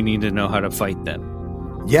 and we need to know how to fight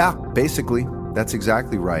them. Yeah, basically. That's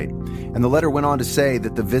exactly right. And the letter went on to say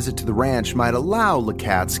that the visit to the ranch might allow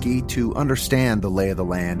Lakatsky to understand the lay of the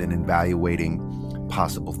land in evaluating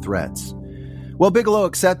possible threats. Well, Bigelow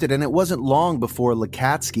accepted, and it wasn't long before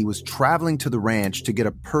Lakatsky was traveling to the ranch to get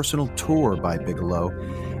a personal tour by Bigelow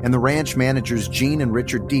and the ranch managers Gene and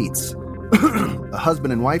Richard Dietz, a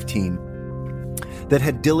husband and wife team that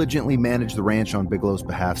had diligently managed the ranch on Bigelow's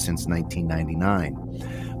behalf since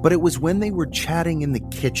 1999. But it was when they were chatting in the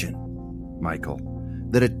kitchen, Michael,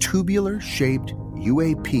 that a tubular-shaped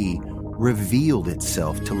UAP revealed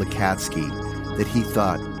itself to Lakatsky that he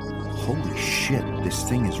thought, holy shit, this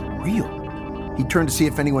thing is real. He turned to see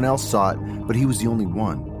if anyone else saw it, but he was the only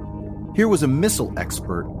one. Here was a missile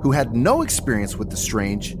expert who had no experience with the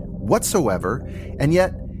strange whatsoever, and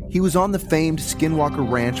yet he was on the famed Skinwalker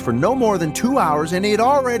Ranch for no more than 2 hours, and he had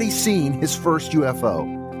already seen his first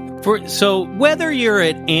UFO. So whether you're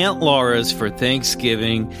at Aunt Laura's for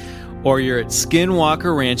Thanksgiving or you're at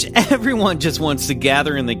Skinwalker Ranch, everyone just wants to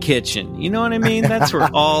gather in the kitchen. You know what I mean? That's where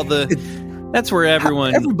that's where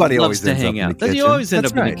everybody loves to hang out. You always end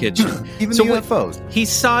up in the kitchen. Even the UFOs. He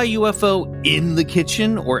saw a UFO in the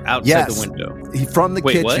kitchen or outside the window? From the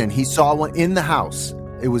kitchen. What? He saw one in the house.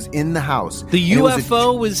 It was in the house. The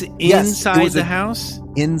UFO was inside the house?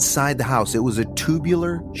 Inside the house. It was a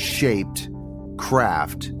tubular-shaped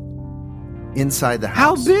craft inside the house.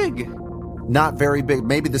 How big? Not very big,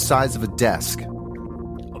 maybe the size of a desk.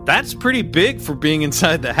 That's pretty big for being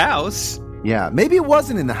inside the house. Yeah, maybe it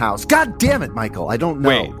wasn't in the house. God damn it, Michael, I don't know.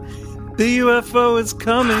 Wait, the UFO is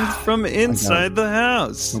coming from inside the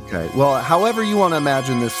house. Okay, well, however you want to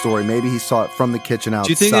imagine this story, maybe he saw it from the kitchen outside.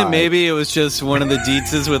 Do you think that maybe it was just one of the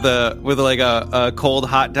Dietzes with a cold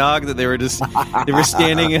hot dog that they were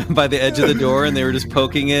standing by the edge of the door and they were just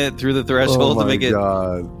poking it through the threshold to make it...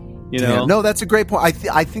 You know? No, that's a great point.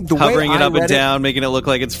 I think the way hovering it up and down, making it look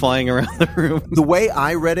like it's flying around the room. The way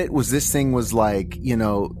I read it was this thing was like, you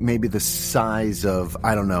know, maybe the size of,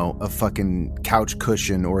 I don't know, a fucking couch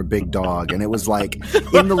cushion or a big dog. And it was like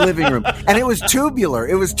in the living room. And it was tubular.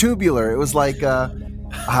 It was like, I'll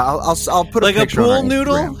put like a picture a pool on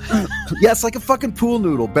noodle? Yes, like a fucking pool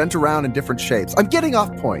noodle bent around in different shapes. I'm getting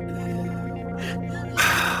off point.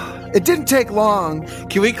 It didn't take long.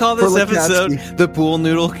 Can we call this episode The Pool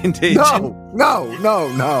Noodle Contagion? No.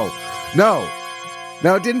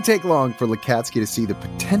 Now, it didn't take long for Lakatsky to see the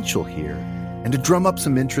potential here and to drum up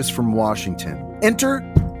some interest from Washington. Enter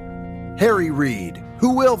Harry Reid,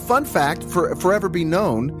 who will, fun fact, forever be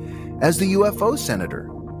known as the UFO senator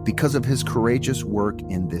because of his courageous work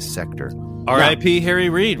in this sector. R.I.P. Harry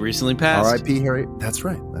Reid, recently passed. R.I.P. Harry. That's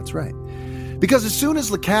right. Because as soon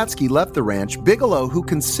as Lakatsky left the ranch, Bigelow, who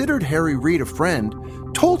considered Harry Reid a friend,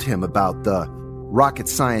 told him about the rocket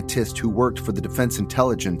scientist who worked for the Defense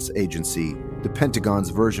Intelligence Agency, the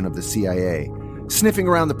Pentagon's version of the CIA, sniffing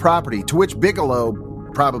around the property, to which Bigelow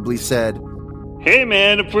probably said, "Hey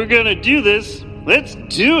man, if we're gonna do this, let's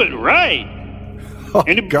do it right." Oh,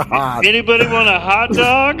 God. Anybody want a hot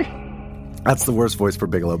dog? That's the worst voice for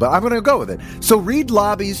Bigelow, but I'm going to go with it. So Reid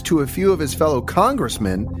lobbies to a few of his fellow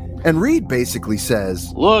congressmen, and Reid basically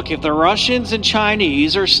says, "Look, if the Russians and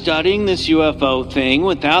Chinese are studying this UFO thing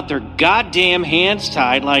without their goddamn hands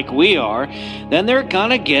tied like we are, then they're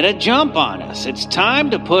gonna get a jump on us. It's time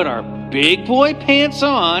to put our big boy pants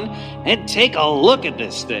on and take a look at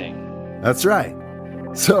this thing." That's right.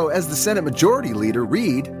 So as the Senate Majority Leader,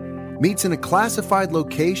 Reid meets in a classified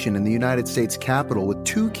location in the United States Capitol with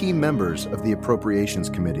two key members of the Appropriations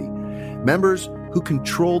Committee, members who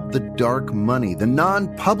controlled the dark money, the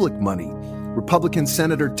non-public money. Republican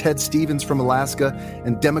Senator Ted Stevens from Alaska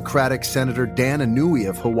and Democratic Senator Dan Inouye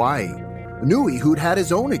of Hawaii. Inouye, who'd had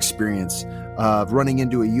his own experience of running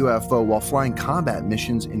into a UFO while flying combat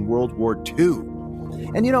missions in World War II.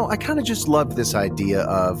 And, you know, I kind of just loved this idea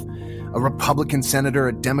of a Republican senator,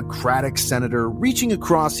 a Democratic senator, reaching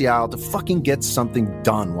across the aisle to fucking get something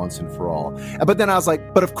done once and for all. But then I was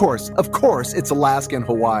like, but of course, it's Alaska and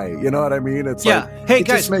Hawaii. You know what I mean? It's yeah. Like, hey, it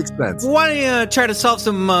guys, just makes sense. Why don't you try to solve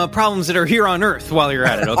some problems that are here on Earth while you're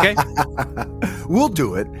at it, okay? We'll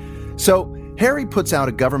do it. So Harry puts out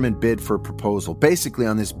a government bid for a proposal, basically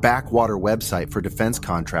on this backwater website for defense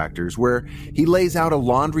contractors, where he lays out a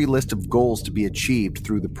laundry list of goals to be achieved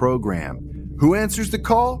through the program. Who answers the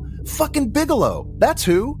call? Fucking Bigelow. That's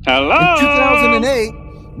who. Hello. In 2008,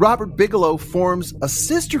 Robert Bigelow forms a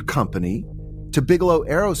sister company to Bigelow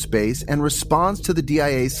Aerospace and responds to the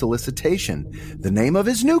DIA's solicitation. The name of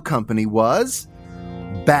his new company was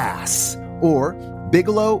BASS, or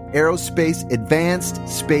Bigelow Aerospace Advanced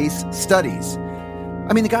Space Studies.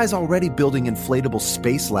 I mean, the guy's already building inflatable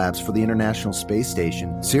space labs for the International Space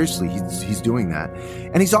Station. Seriously, he's doing that.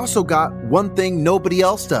 And he's also got one thing nobody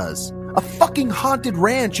else does. A fucking haunted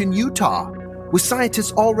ranch in Utah with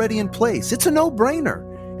scientists already in place. It's a no-brainer.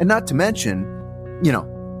 And not to mention, you know,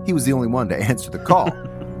 he was the only one to answer the call.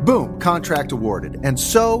 Boom, contract awarded. And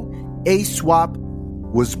so ASWAP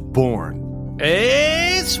was born.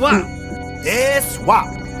 ASWAP!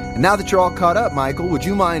 ASWAP! And now that you're all caught up, Michael, would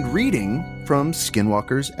you mind reading from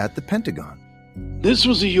Skinwalkers at the Pentagon? This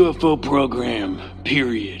was a UFO program,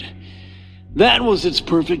 period. That was its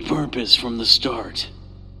perfect purpose from the start.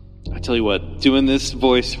 I tell you what, doing this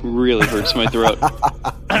voice really hurts my throat.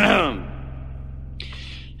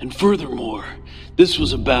 And furthermore, this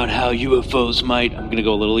was about how UFOs might, I'm going to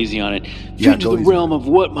go a little easy on it, fit into the realm of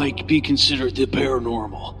what might be considered the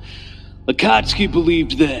paranormal. Lakatsky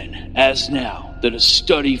believed then, as now, that a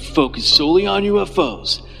study focused solely on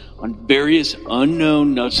UFOs, on various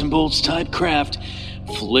unknown nuts and bolts type craft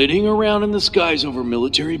flitting around in the skies over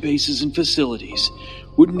military bases and facilities,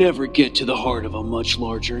 would never get to the heart of a much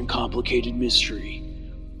larger and complicated mystery.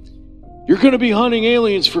 You're going to be hunting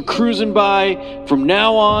aliens for cruising by from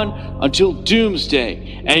now on until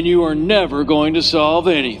doomsday, and you are never going to solve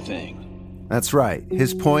anything. That's right.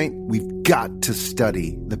 His point, we've got to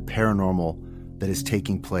study the paranormal that is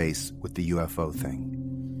taking place with the UFO thing.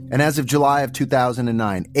 And as of July of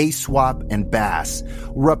 2009, ASWAP and BASS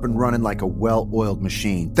were up and running like a well-oiled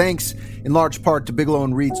machine, thanks in large part to Bigelow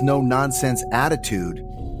and Reid's no-nonsense attitude.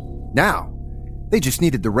 Now, they just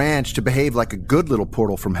needed the ranch to behave like a good little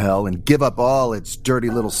portal from hell and give up all its dirty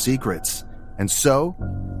little secrets. And so,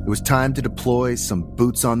 it was time to deploy some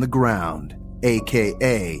boots on the ground,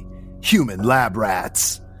 a.k.a. human lab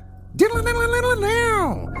rats.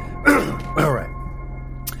 All right.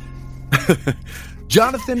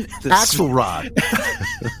 Jonathan Axelrod.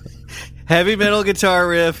 Heavy metal guitar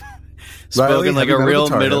riff, spoken like a real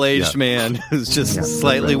middle-aged man who's just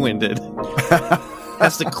slightly winded.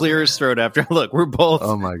 Has to clear his throat after. Look, we're both.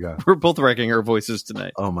 Oh my God. We're both wrecking our voices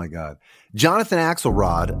tonight. Oh my God. Jonathan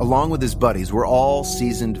Axelrod, along with his buddies, were all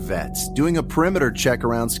seasoned vets. Doing a perimeter check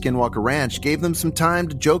around Skinwalker Ranch gave them some time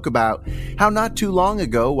to joke about how not too long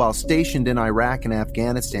ago, while stationed in Iraq and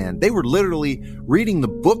Afghanistan, they were literally reading the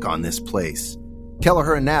book on this place.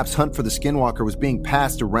 Kelleher and Knapp's hunt for the Skinwalker was being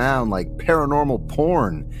passed around like paranormal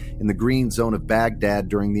porn in the green zone of Baghdad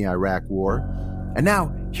during the Iraq War. And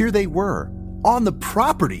now, here they were, on the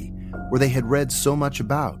property where they had read so much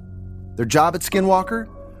about. Their job at Skinwalker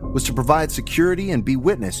was to provide security and be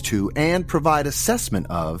witness to and provide assessment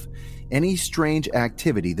of any strange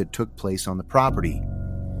activity that took place on the property.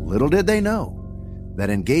 Little did they know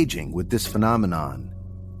that engaging with this phenomenon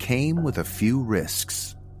came with a few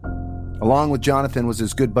risks. Along with Jonathan was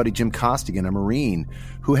his good buddy Jim Costigan, a Marine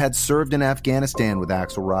who had served in Afghanistan with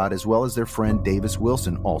Axelrod, as well as their friend Davis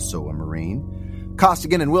Wilson, also a Marine.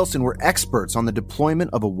 Costigan and Wilson were experts on the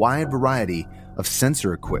deployment of a wide variety of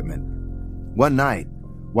sensor equipment. One night,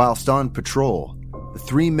 whilst on patrol, the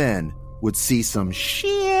three men would see some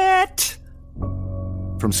shit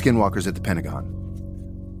from skinwalkers at the Pentagon.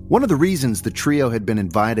 One of the reasons the trio had been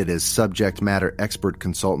invited as subject matter expert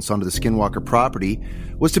consultants onto the Skinwalker property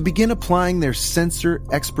was to begin applying their sensor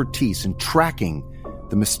expertise in tracking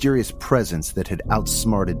the mysterious presence that had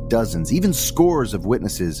outsmarted dozens, even scores of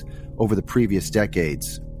witnesses over the previous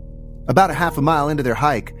decades. About a half a mile into their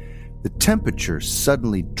hike, the temperature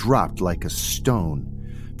suddenly dropped like a stone.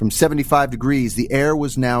 From 75 degrees, the air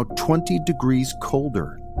was now 20 degrees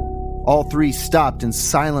colder. All three stopped and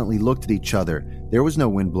silently looked at each other. There was no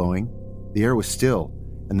wind blowing. The air was still,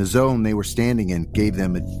 and the zone they were standing in gave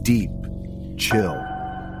them a deep chill.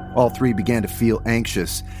 All three began to feel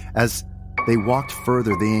anxious. As they walked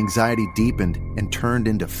further, the anxiety deepened and turned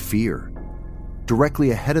into fear. Directly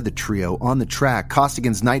ahead of the trio, on the track,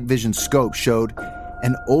 Costigan's night vision scope showed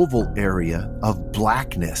an oval area of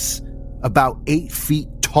blackness, about 8 feet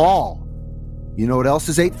tall. You know what else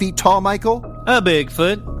is 8 feet tall, Michael? A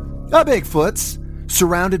Bigfoot. A Bigfoot's,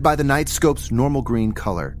 surrounded by the night scope's normal green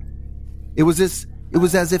color. It was as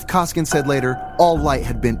if Costigan said later, all light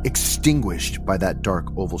had been extinguished by that dark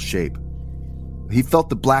oval shape. He felt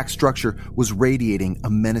the black structure was radiating a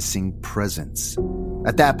menacing presence.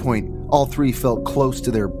 At that point, all three felt close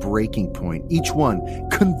to their breaking point, each one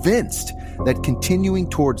convinced that continuing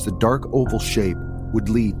towards the dark oval shape would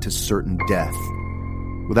lead to certain death.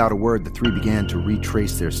 Without a word, the three began to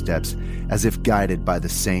retrace their steps, as if guided by the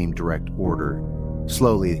same direct order.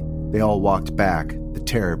 Slowly, they all walked back. The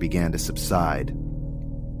terror began to subside.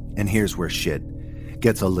 And here's where shit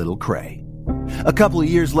gets a little cray. A couple of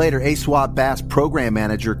years later, ASWAP Bass program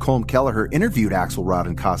manager Colm Kelleher interviewed Axelrod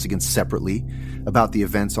and Costigan separately about the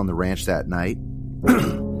events on the ranch that night.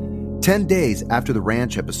 10 days after the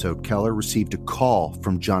ranch episode, Keller received a call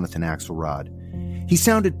from Jonathan Axelrod. He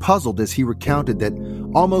sounded puzzled as he recounted that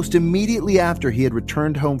almost immediately after he had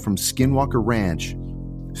returned home from Skinwalker Ranch,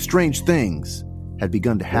 strange things had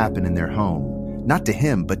begun to happen in their home, not to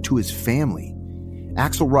him, but to his family.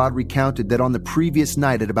 Axelrod recounted that on the previous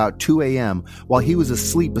night at about 2 a.m., while he was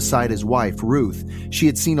asleep beside his wife, Ruth, she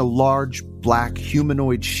had seen a large, black,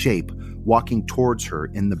 humanoid shape walking towards her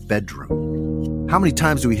in the bedroom. How many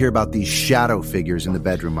times do we hear about these shadow figures in the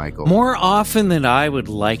bedroom, Michael? More often than I would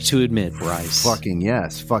like to admit, Bryce. Fucking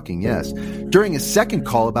yes. During his second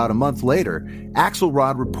call about a month later,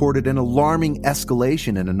 Axelrod reported an alarming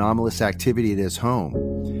escalation in anomalous activity at his home.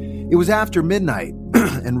 It was after midnight,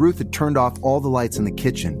 and Ruth had turned off all the lights in the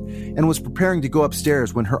kitchen and was preparing to go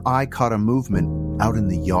upstairs when her eye caught a movement out in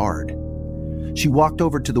the yard. She walked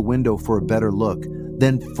over to the window for a better look,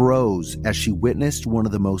 then froze as she witnessed one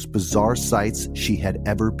of the most bizarre sights she had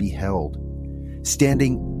ever beheld.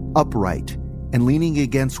 Standing upright and leaning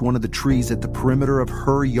against one of the trees at the perimeter of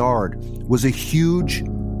her yard was a huge,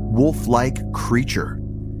 wolf-like creature.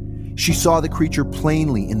 She saw the creature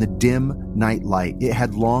plainly in the dim night light. It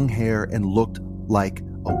had long hair and looked like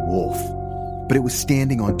a wolf, but it was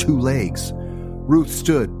standing on 2 legs. Ruth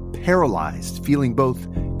stood paralyzed, feeling both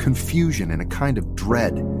confusion and a kind of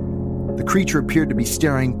dread. The creature appeared to be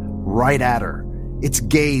staring right at her. Its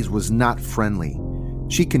gaze was not friendly.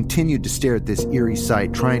 She continued to stare at this eerie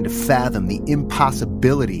sight, trying to fathom the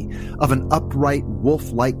impossibility of an upright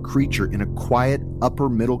wolf-like creature in a quiet,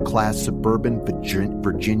 upper-middle-class suburban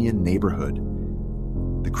Virginia neighborhood.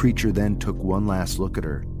 The creature then took one last look at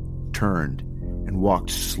her, turned, and walked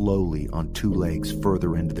slowly on 2 legs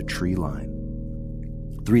further into the tree line.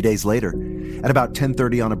 3 days later, at about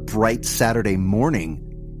 10:30 on a bright Saturday morning,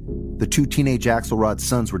 the 2 teenage Axelrod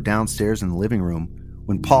sons were downstairs in the living room.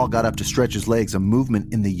 When Paul got up to stretch his legs, a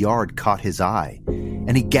movement in the yard caught his eye,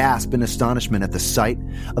 and he gasped in astonishment at the sight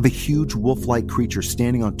of a huge wolf-like creature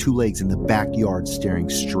standing on 2 legs in the backyard staring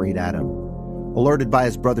straight at him. Alerted by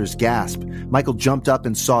his brother's gasp, Michael jumped up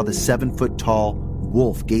and saw the 7-foot-tall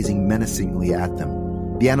wolf gazing menacingly at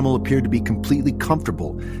them. The animal appeared to be completely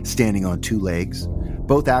comfortable standing on 2 legs.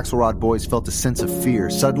 Both Axelrod boys felt a sense of fear.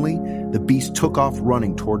 Suddenly, the beast took off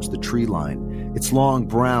running towards the tree line, its long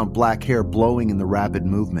brown-black hair blowing in the rapid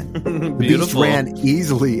movement. The beast ran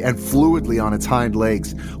easily and fluidly on its hind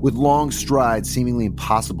legs, with long strides seemingly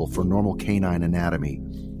impossible for normal canine anatomy.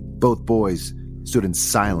 Both boys stood in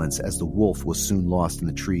silence as the wolf was soon lost in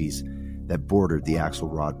the trees that bordered the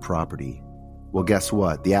Axelrod property. Well, guess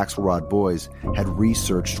what? The Axelrod boys had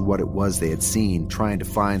researched what it was they had seen, trying to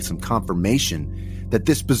find some confirmation that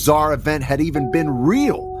this bizarre event had even been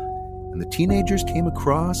real. and the teenagers came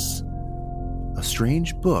across a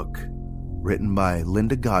strange book written by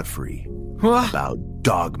Linda Godfrey about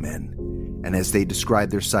dogmen. And as they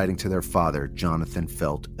described their sighting to their father, Jonathan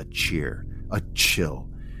felt a chill.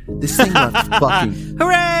 This thing left fucking...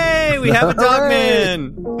 Hooray! We have a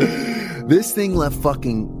dogman! This thing left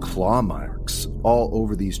fucking claw marks all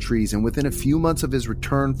over these trees, and within a few months of his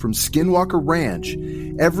return from Skinwalker Ranch,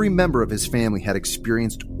 every member of his family had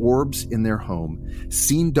experienced orbs in their home,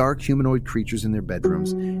 seen dark humanoid creatures in their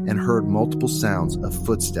bedrooms, and heard multiple sounds of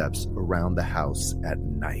footsteps around the house at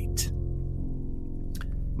night.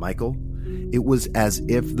 Michael, it was as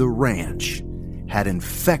if the ranch had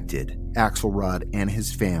infected Axelrod and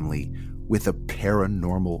his family with a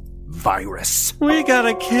paranormal virus. We got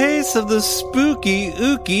a case of the spooky,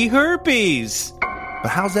 ooky herpes. But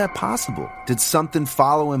how's that possible? Did something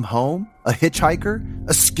follow him home? A hitchhiker?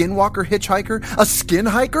 A skinwalker hitchhiker? A skin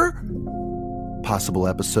hiker? Possible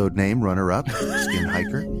episode name, runner-up, skin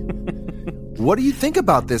hiker. What do you think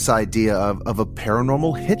about this idea of a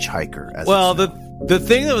paranormal hitchhiker? Well, the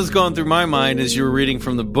thing that was going through my mind as you were reading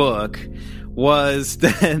from the book was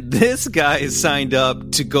that this guy signed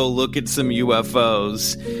up to go look at some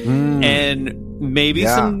UFOs and maybe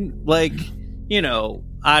some, like, you know,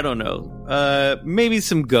 I don't know, maybe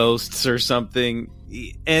some ghosts or something,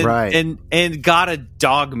 and got a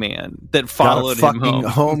dog man that followed him home.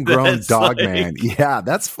 Homegrown dog man. Yeah,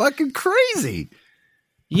 that's fucking crazy.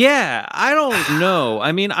 Yeah, I don't know.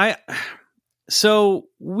 I mean, so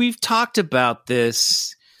we've talked about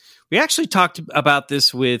this. We actually talked about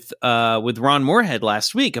this with Ron Moorhead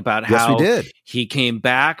last week about how he came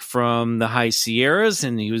back from the high Sierras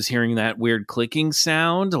and he was hearing that weird clicking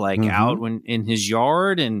sound out in his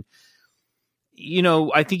yard. And, you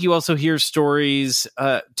know, I think you also hear stories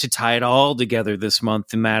to tie it all together this month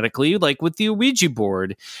thematically, like with the Ouija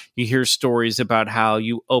board. You hear stories about how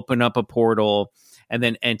you open up a portal and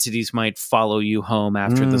then entities might follow you home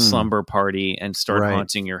after the slumber party and start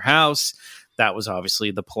haunting your house. That was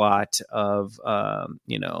obviously the plot of,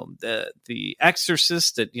 the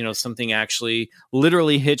Exorcist, that, you know, something actually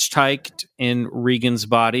literally hitchhiked in Regan's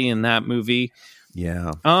body in that movie.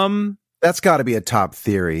 Yeah. That's got to be a top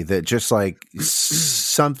theory, that just like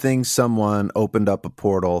someone opened up a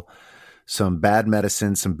portal, some bad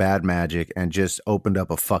medicine, some bad magic, and just opened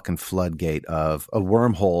up a fucking floodgate of a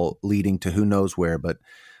wormhole leading to who knows where, but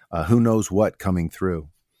who knows what coming through.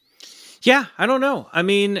 Yeah, I don't know. I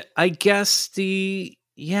mean, I guess I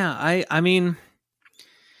mean,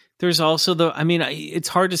 there's also it's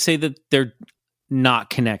hard to say that they're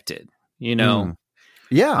not connected, you know?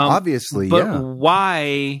 Yeah, obviously. But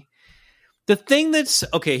why? The thing that's,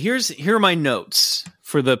 okay, here are my notes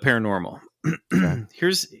for the paranormal.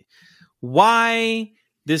 Here's why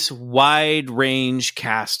this wide range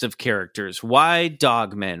cast of characters. Why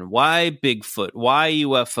dogmen? Why Bigfoot? Why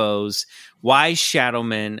UFOs? Why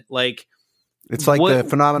shadowmen? Like, it's like the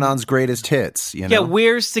phenomenon's greatest hits, you know? Yeah,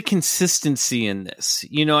 where's the consistency in this?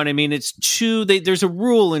 You know what I mean? It's there's a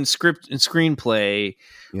rule in script and screenplay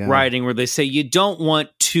writing where they say you don't want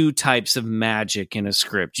two types of magic in a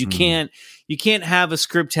script. You can't have a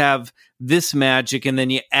script have this magic and then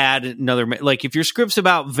you add another. Like if your script's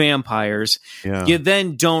about vampires, you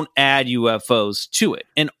then don't add UFOs to it.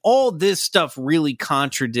 And all this stuff really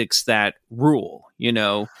contradicts that rule, you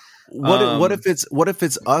know? What if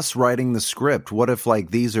it's us writing the script? What if like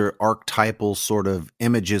these are archetypal sort of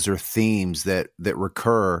images or themes that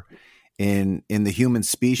recur in the human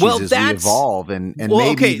species as we evolve, and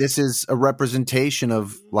maybe this is a representation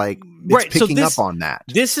of like it's picking up on that.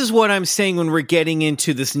 This is what I'm saying when we're getting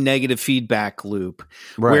into this negative feedback loop,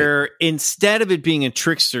 where instead of it being a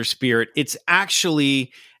trickster spirit, it's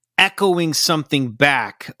actually echoing something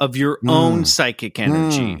back of your own psychic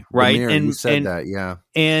energy, right? And you said that, yeah.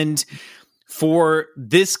 And for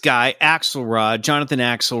this guy, Axelrod, Jonathan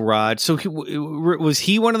Axelrod, so was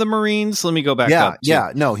he one of the Marines? Let me go back up.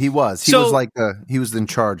 No, he was. He was in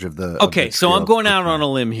charge of the. Okay, so I'm going out on a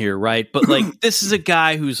limb here, right? But like, this is a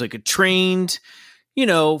guy who's like a trained, you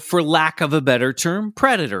know, for lack of a better term,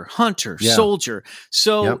 predator, hunter, soldier.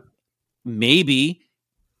 So maybe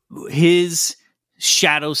his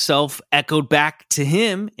shadow self echoed back to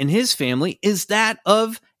him and his family is that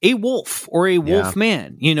of a wolf or a wolf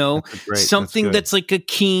man, you know, something that's like a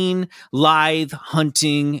keen, lithe,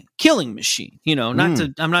 hunting, killing machine, you know,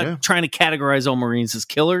 I'm not trying to categorize all Marines as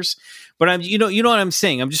killers, but I'm, you know what I'm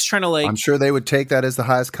saying? I'm just trying to like, I'm sure they would take that as the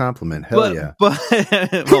highest compliment. Hell yeah. But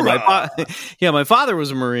my father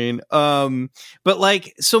was a Marine. But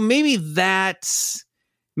like, so maybe it's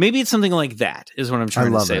something like that is what I'm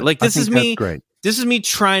trying to say. It. Like, this is me. This is me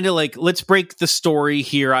trying to let's break the story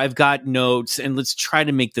here. I've got notes and let's try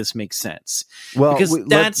to make this make sense. Well, because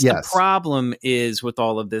that's the problem is with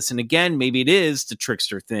all of this. And again, maybe it is the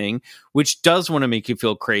trickster thing, which does want to make you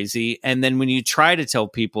feel crazy. And then when you try to tell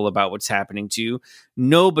people about what's happening to you,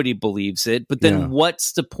 nobody believes it. But then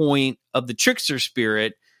what's the point of the trickster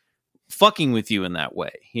spirit fucking with you in that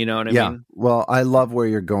way? You know what I mean? Well, I love where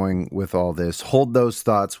you're going with all this. Hold those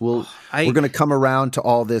thoughts. We're going to come around to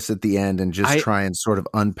all this at the end and just try and sort of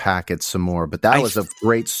unpack it some more. But that was a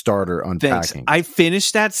great starter unpacking. Thanks. I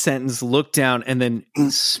finished that sentence, looked down, and then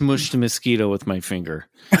smushed a mosquito with my finger.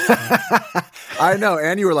 I know.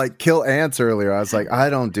 And you were like, kill ants earlier. I was like, I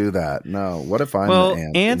don't do that. No. What if I'm an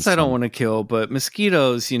ant? Ants I don't want to kill, but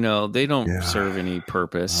mosquitoes, they don't serve any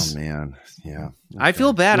purpose. Oh, man. Yeah. Okay. I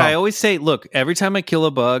feel bad. No. I always say, look, every time I kill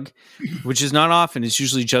a bug, which is not often, it's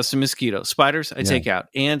usually just a mosquito. Spiders, I take out.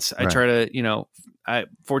 Ants, I try to, I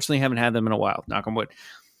fortunately haven't had them in a while. Knock on wood.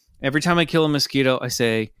 Every time I kill a mosquito, I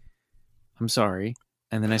say, I'm sorry.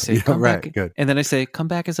 And then I say, come back. Good. And then I say, come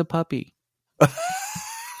back as a puppy.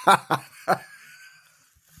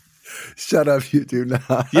 Shut up, you do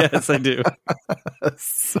not. Yes, I do. That's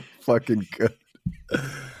so fucking good.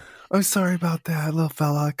 I'm sorry about that, little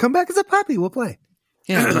fella. Come back as a puppy. We'll play.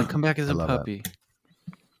 Yeah, come back as a puppy.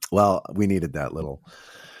 That. Well, we needed that little.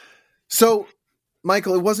 So,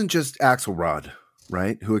 Michael, it wasn't just Axelrod,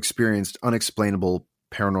 right, who experienced unexplainable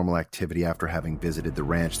paranormal activity after having visited the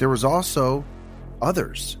ranch. There was also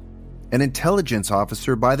others. An intelligence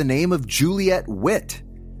officer by the name of Juliet Witt.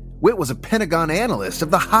 Witt was a Pentagon analyst of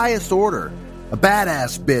the highest order, a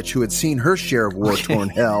badass bitch who had seen her share of war-torn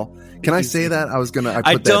hell. Can I say that?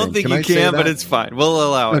 I don't think you can, but it's fine. We'll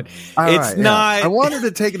allow it. It's not. Yeah. I wanted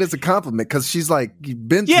to take it as a compliment because she's like, you've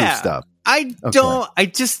been through stuff. I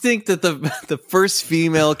just think that the first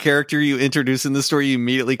female character you introduce in the story you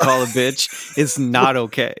immediately call a bitch is not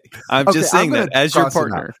okay. I'm just saying that as your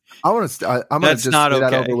partner. I'm going to just say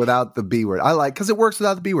that over without the B word. I like, because it works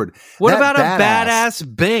without the B word. What about a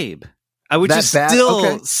badass babe? I would just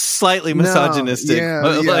slightly misogynistic.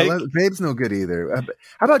 Babe's no good either.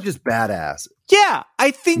 How about just badass? Yeah,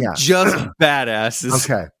 I think just badass is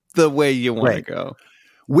the way you want to go.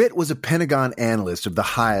 Witt was a Pentagon analyst of the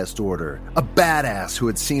highest order, a badass who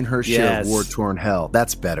had seen her share of war-torn hell.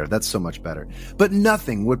 That's better. That's so much better. But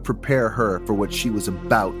nothing would prepare her for what she was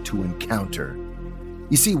about to encounter.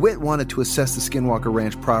 You see, Witt wanted to assess the Skinwalker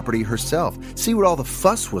Ranch property herself, see what all the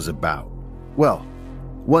fuss was about. Well,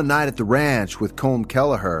 one night at the ranch with Colm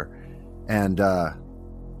Kelleher, and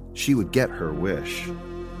she would get her wish.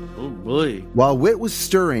 Oh, boy. While Witt was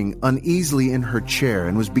stirring uneasily in her chair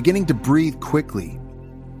and was beginning to breathe quickly,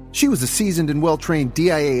 she was a seasoned and well-trained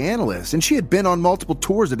DIA analyst, and she had been on multiple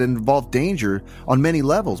tours that had involved danger on many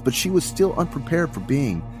levels, but she was still unprepared for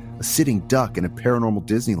being a sitting duck in a paranormal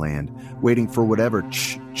Disneyland, waiting for whatever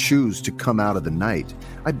choose to come out of the night.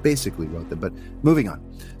 I basically wrote that, but moving on.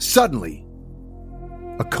 Suddenly,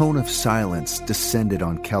 a cone of silence descended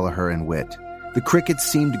on Kelleher and Witt. The crickets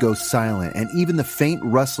seemed to go silent, and even the faint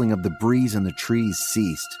rustling of the breeze in the trees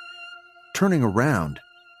ceased. Turning around,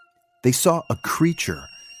 they saw a creature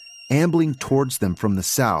ambling towards them from the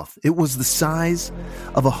south. It was the size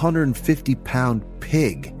of a 150-pound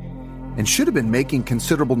pig, and should have been making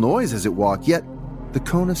considerable noise as it walked, yet the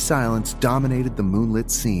cone of silence dominated the moonlit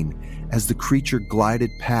scene as the creature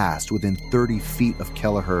glided past within 30 feet of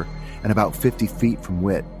Kelleher and about 50 feet from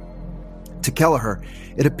Witt. To Kelleher,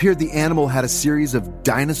 it appeared the animal had a series of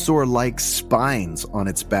dinosaur-like spines on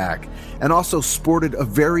its back and also sported a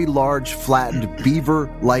very large, flattened,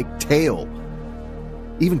 beaver-like tail.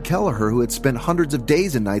 Even Kelleher, who had spent hundreds of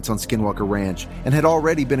days and nights on Skinwalker Ranch and had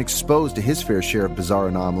already been exposed to his fair share of bizarre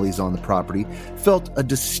anomalies on the property, felt a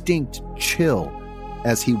distinct chill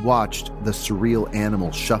as he watched the surreal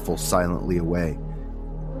animal shuffle silently away.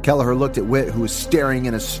 Kelleher looked at Witt, who was staring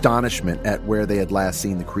in astonishment at where they had last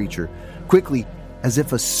seen the creature. Quickly, as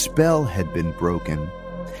if a spell had been broken,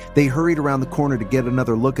 they hurried around the corner to get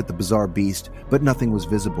another look at the bizarre beast, but nothing was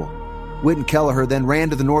visible. Witt and Kelleher then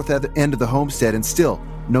ran to the north end of the homestead, and still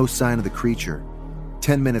no sign of the creature.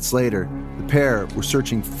 10 minutes later, the pair were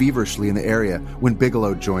searching feverishly in the area when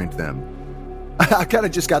Bigelow joined them. I kind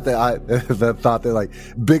of just got the thought that, like,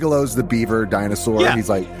 Bigelow's the beaver dinosaur. Yeah. He's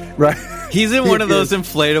like, right? He's in one of those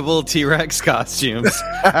inflatable T-Rex costumes,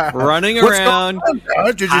 running around.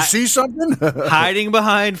 Did you see something? Hiding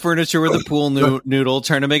behind furniture with a pool noodle,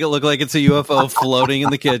 trying to make it look like it's a UFO floating in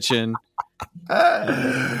the kitchen.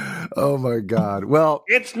 Oh, my God. Well,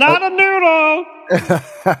 it's not a noodle.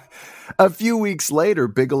 A few weeks later,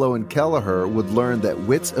 Bigelow and Kelleher would learn that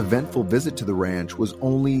Witt's eventful visit to the ranch was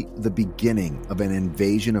only the beginning of an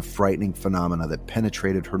invasion of frightening phenomena that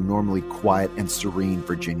penetrated her normally quiet and serene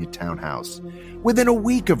Virginia townhouse. Within a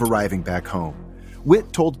week of arriving back home,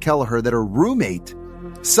 Witt told Kelleher that her roommate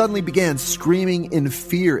suddenly began screaming in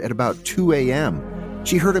fear at about 2 a.m.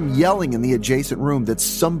 She heard him yelling in the adjacent room that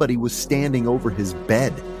somebody was standing over his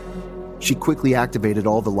bed. She quickly activated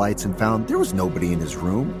all the lights and found there was nobody in his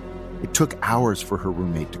room. It took hours for her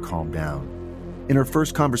roommate to calm down. In her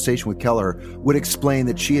first conversation with Kelleher, Witt explained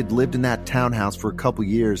that she had lived in that townhouse for a couple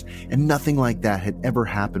years and nothing like that had ever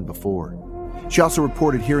happened before. She also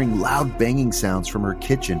reported hearing loud banging sounds from her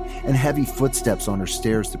kitchen and heavy footsteps on her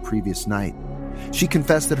stairs the previous night. She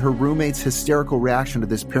confessed that her roommate's hysterical reaction to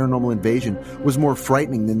this paranormal invasion was more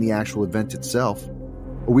frightening than the actual event itself.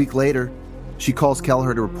 A week later, she calls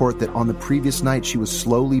Kelleher to report that on the previous night she was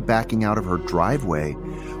slowly backing out of her driveway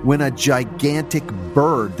when a gigantic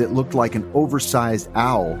bird that looked like an oversized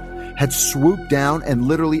owl had swooped down and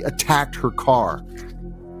literally attacked her car.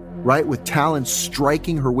 Right, with talons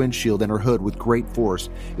striking her windshield and her hood with great force.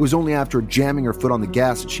 It was only after jamming her foot on the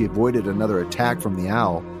gas that she avoided another attack from the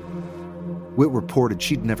owl. Witt reported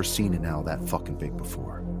she'd never seen an owl that fucking big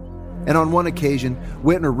before. And on one occasion,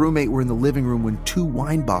 Witt and her roommate were in the living room when 2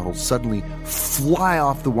 wine bottles suddenly fly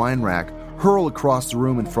off the wine rack, hurl across the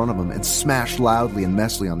room in front of them, and smash loudly and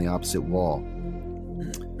messily on the opposite wall.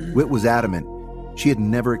 Witt was adamant she had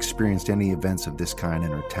never experienced any events of this kind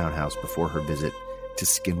in her townhouse before her visit to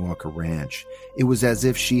Skinwalker Ranch. It was as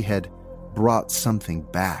if she had brought something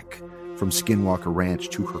back from Skinwalker Ranch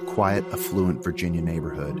to her quiet, affluent Virginia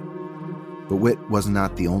neighborhood. But Witt was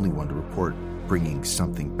not the only one to report bringing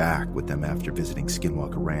something back with them after visiting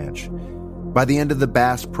Skinwalker Ranch. By the end of the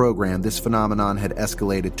Bass program, this phenomenon had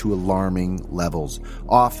escalated to alarming levels,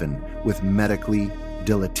 often with medically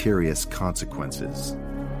deleterious consequences.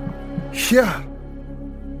 Yeah.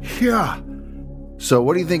 So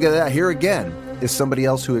what do you think of that? Here again is somebody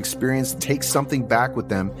else who takes something back with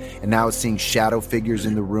them and now is seeing shadow figures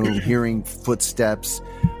in the room, hearing footsteps,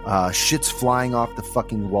 shit's flying off the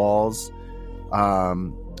fucking walls.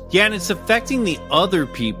 Yeah, and it's affecting the other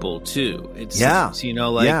people, too. It's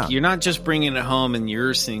you're not just bringing it home and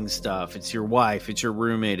you're seeing stuff. It's your wife, it's your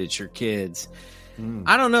roommate, it's your kids.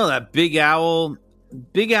 I don't know, that big owl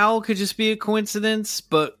could just be a coincidence,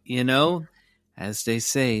 but, as they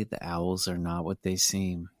say, the owls are not what they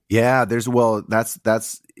seem. Yeah, there's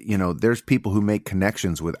people who make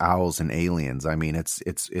connections with owls and aliens. I mean,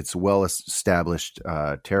 it's well established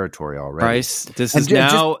territory already. Bryce, this is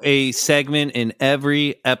now a segment in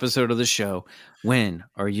every episode of the show. When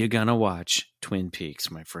are you gonna watch Twin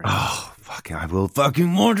Peaks, my friend? Oh, fuck! I will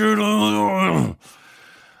fucking watch it. I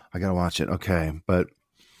gotta watch it. Okay, but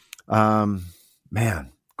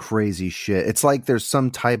man, crazy shit. It's like there's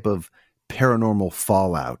some type of paranormal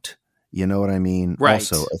fallout. You know what I mean? Right.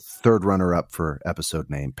 Also, a third runner-up for episode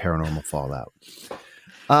name, Paranormal Fallout.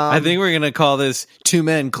 I think we're going to call this 2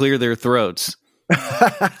 Men Clear Their Throats.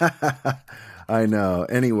 I know.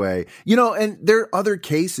 Anyway, and there are other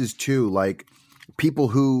cases too, like people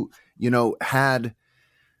who,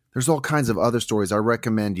 there's all kinds of other stories. I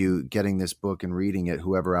recommend you getting this book and reading it,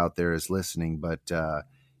 whoever out there is listening. But,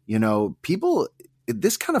 people...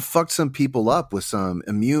 This kind of fucked some people up with some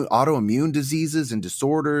autoimmune diseases and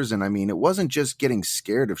disorders. And I mean, it wasn't just getting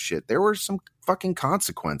scared of shit. There were some fucking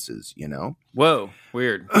consequences, Whoa,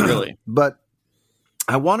 weird. Really? But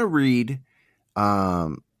I want to read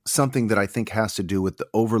something that I think has to do with the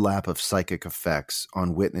overlap of psychic effects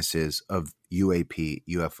on witnesses of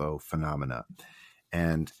UFO phenomena.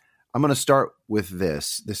 And I'm going to start with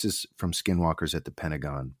this. This is from Skinwalkers at the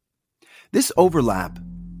Pentagon. This overlap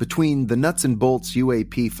between the nuts and bolts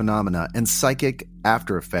UAP phenomena and psychic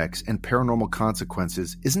after effects and paranormal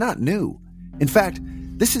consequences is not new. In fact,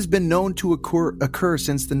 this has been known to occur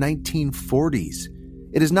since the 1940s.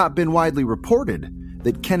 It has not been widely reported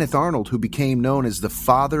that Kenneth Arnold, who became known as the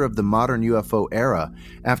father of the modern UFO era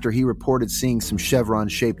after he reported seeing some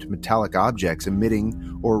chevron-shaped metallic objects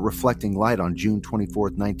emitting or reflecting light on June 24,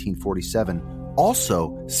 1947,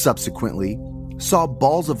 also subsequently saw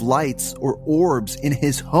balls of lights or orbs in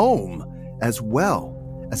his home, as well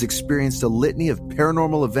as experienced a litany of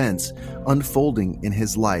paranormal events unfolding in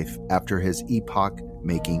his life after his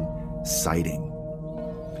epoch-making sighting.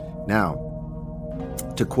 Now,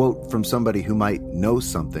 to quote from somebody who might know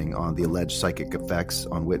something on the alleged psychic effects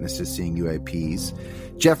on witnesses seeing UAPs,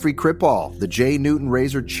 Jeffrey Kripal, the J. Newton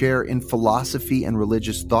Razor Chair in Philosophy and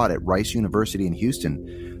Religious Thought at Rice University in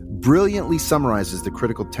Houston, brilliantly summarizes the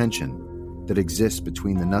critical tension that exists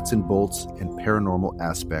between the nuts and bolts and paranormal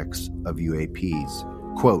aspects of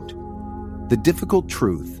UAPs. Quote, The difficult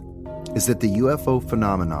truth is that the UFO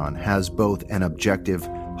phenomenon has both an objective,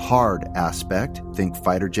 hard aspect, think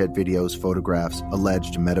fighter jet videos, photographs,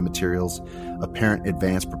 alleged metamaterials, apparent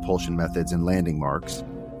advanced propulsion methods, and landing marks,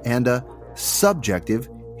 and a subjective,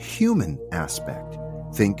 human aspect,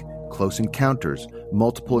 think close encounters,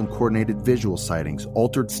 multiple and coordinated visual sightings,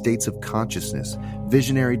 altered states of consciousness,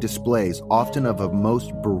 visionary displays, often of a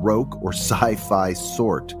most Baroque or sci-fi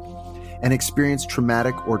sort, and experience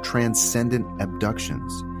traumatic or transcendent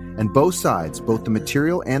abductions. And both sides, both the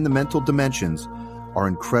material and the mental dimensions, are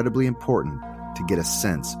incredibly important to get a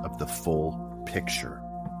sense of the full picture.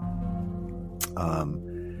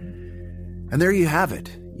 And there you have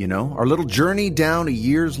it. You know, our little journey down a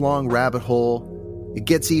years-long rabbit hole, it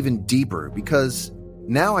gets even deeper because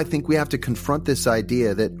now I think we have to confront this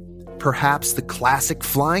idea that perhaps the classic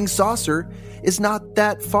flying saucer is not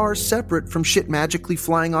that far separate from shit magically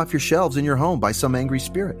flying off your shelves in your home by some angry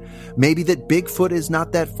spirit. Maybe that Bigfoot is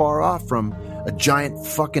not that far off from a giant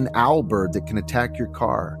fucking owl bird that can attack your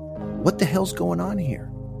car. What the hell's going on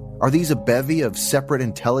here? Are these a bevy of separate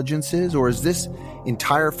intelligences, or is this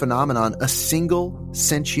entire phenomenon a single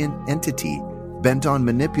sentient entity bent on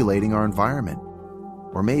manipulating our environment?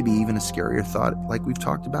 Or maybe even a scarier thought, like we've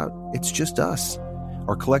talked about, it's just us,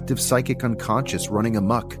 our collective psychic unconscious running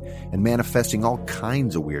amok and manifesting all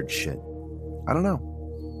kinds of weird shit. I don't know.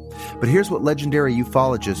 But here's what legendary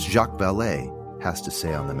ufologist Jacques Vallée has to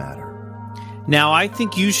say on the matter. Now, I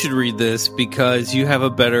think you should read this because you have a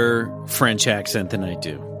better French accent than I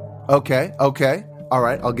do. Okay. All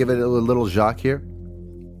right, I'll give it a little Jacques here.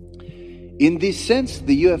 In this sense,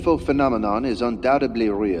 the UFO phenomenon is undoubtedly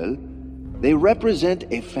real. They represent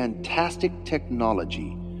a fantastic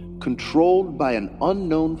technology controlled by an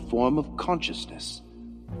unknown form of consciousness.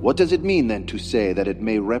 What does it mean then to say that it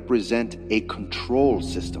may represent a control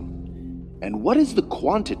system? And what is the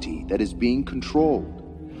quantity that is being controlled?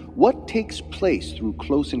 What takes place through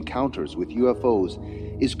close encounters with UFOs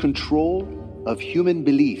is control of human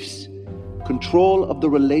beliefs, control of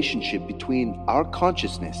the relationship between our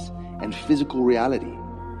consciousness and physical reality,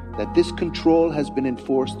 that this control has been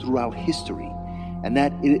enforced throughout history, and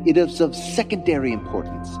that it is of secondary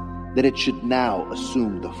importance that it should now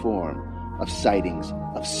assume the form of sightings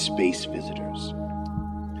of space visitors.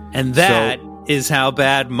 And that is how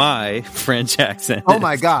bad my French accent is. Oh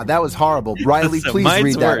my God, that was horrible. Riley, So please mine's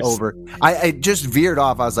read that worse. over. I just veered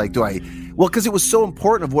off. I was like, well, because it was so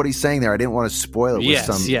important of what he's saying there. I didn't want to spoil it with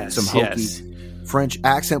some hokey French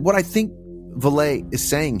accent. What I think Vallée is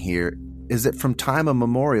saying here is that from time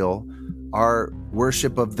immemorial, our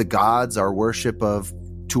worship of the gods, our worship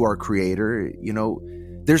to our creator, you know,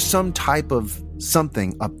 there's some type of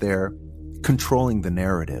something up there controlling the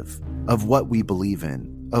narrative of what we believe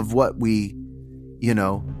in, of what we, you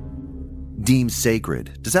know, deem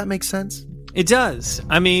sacred. Does that make sense? It does.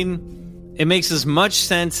 I mean, it makes as much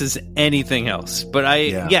sense as anything else. But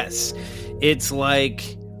yes, it's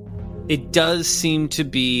like, it does seem to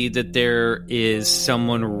be that there is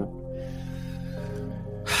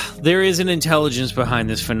an intelligence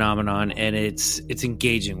behind this phenomenon, and it's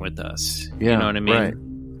engaging with us. Yeah, you know what I mean? Right.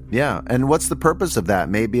 Yeah. And what's the purpose of that?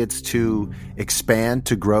 Maybe it's to expand,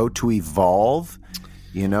 to grow, to evolve,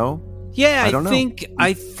 you know? Yeah, I don't know.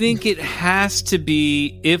 I think it has to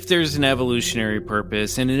be, if there's an evolutionary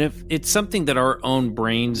purpose, and if it's something that our own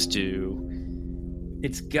brains do,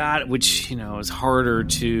 it's got, which, you know, is harder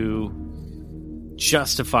to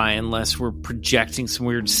justify unless we're projecting some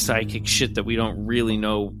weird psychic shit that we don't really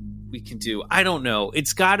know we can do. I don't know.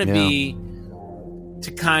 It's got to be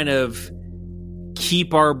to kind of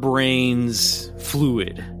keep our brains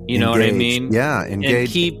fluid. You know what I mean? Yeah,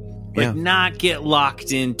 engaged. And not get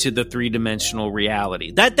locked into the three-dimensional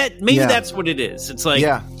reality. That's what it is. It's like,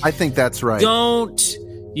 yeah, I think that's right. Don't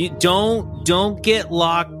get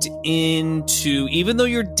locked into, even though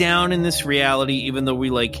you're down in this reality, even though we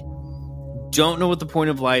don't know what the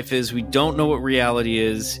point of life is, we don't know what reality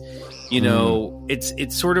is. You know,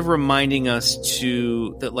 it's sort of reminding us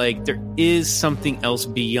that there is something else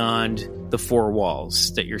beyond the four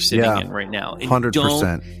walls that you're sitting in right now. And 100%.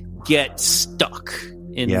 Don't get stuck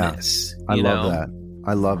in this. I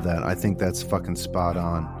love that. I think that's fucking spot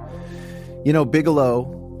on. You know,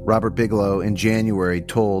 Robert Bigelow in January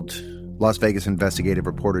told Las Vegas investigative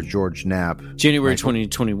reporter George Knapp. January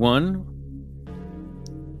 2021.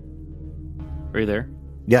 Are you there?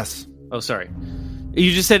 Yes. Oh, sorry.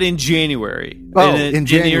 You just said in January. Oh, in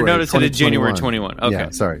January. Your notice said in January 21. Okay. Yeah,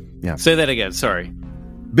 sorry. Yeah. Say that again. Sorry.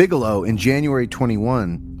 Bigelow in January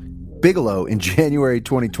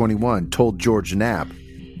 2021 told George Knapp,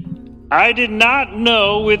 I did not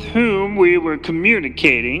know with whom we were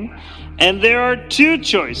communicating, And there are two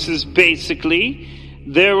choices, basically.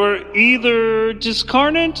 There were either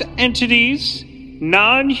discarnate entities,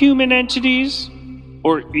 non-human entities,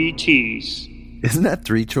 or ETs. Isn't that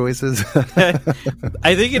three choices?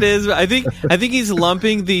 I think it is. I think he's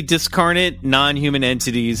lumping the discarnate non-human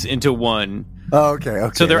entities into one. Oh, okay.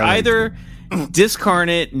 So they're either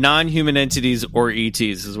discarnate non-human entities or ETs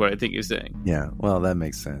is what I think you're saying. Yeah, well, that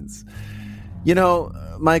makes sense. You know,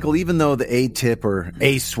 Michael, even though the ATIP or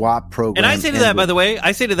ASWAP program... And I say to that, by the way,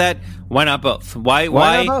 why not both? Why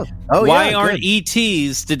not both? Oh, why yeah, aren't good.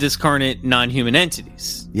 ETs the discarnate non-human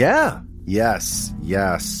entities? Yeah. Yes.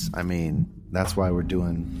 I mean, that's why we're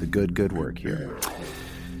doing the good work here.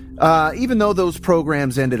 Even though those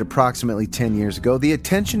programs ended approximately 10 years ago, the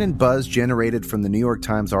attention and buzz generated from the New York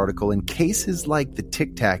Times article in cases like the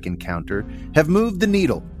Tic Tac encounter have moved the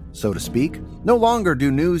needle, so to speak. No longer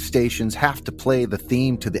do news stations have to play the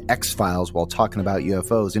theme to the X-Files while talking about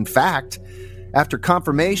UFOs. In fact, after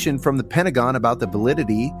confirmation from the Pentagon about the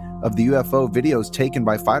validity of the UFO videos taken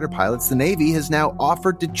by fighter pilots, the Navy has now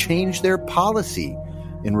offered to change their policy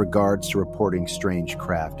in regards to reporting strange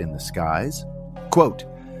craft in the skies. Quote,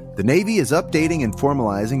 "The Navy is updating and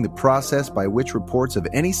formalizing the process by which reports of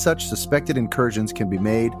any such suspected incursions can be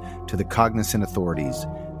made to the cognizant authorities,"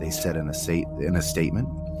 they said in a statement.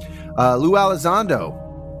 Lou Elizondo,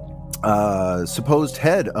 supposed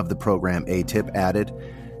head of the program ATIP, added,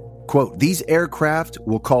 quote, "These aircraft,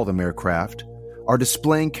 we'll call them aircraft, are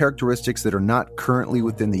displaying characteristics that are not currently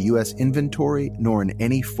within the U.S. inventory nor in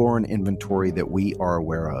any foreign inventory that we are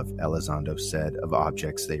aware of," Elizondo said of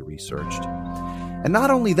objects they researched. And not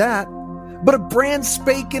only that, but a brand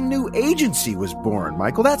spanking new agency was born,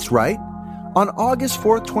 Michael. That's right. On August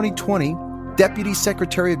 4th, 2020, Deputy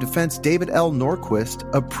Secretary of Defense David L. Norquist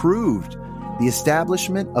approved the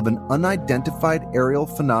establishment of an Unidentified Aerial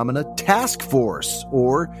Phenomena Task Force,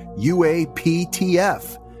 or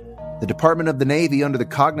UAPTF. The Department of the Navy, under the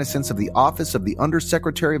cognizance of the Office of the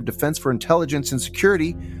Undersecretary of Defense for Intelligence and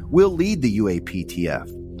Security, will lead the UAPTF.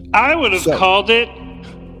 I would have called it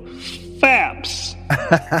FAPS.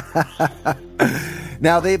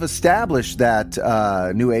 Now, they've established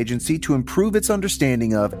that new agency to improve its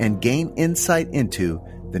understanding of and gain insight into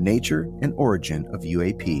the nature and origin of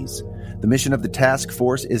UAPs. The mission of the task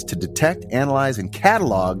force is to detect, analyze, and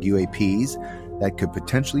catalog UAPs that could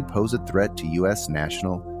potentially pose a threat to U.S.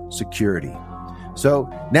 national security. So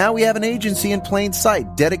now we have an agency in plain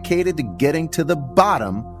sight dedicated to getting to the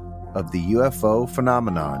bottom of the UFO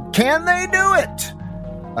phenomenon. Can they do it?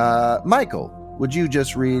 Michael, would you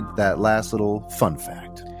just read that last little fun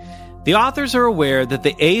fact? The authors are aware that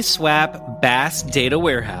the ASWAP BASS data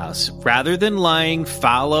warehouse, rather than lying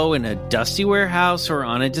fallow in a dusty warehouse or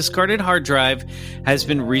on a discarded hard drive, has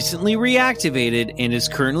been recently reactivated and is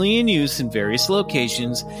currently in use in various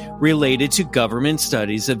locations related to government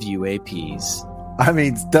studies of UAPs.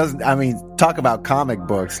 Talk about comic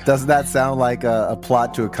books. Doesn't that sound like a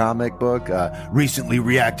plot to a comic book? Recently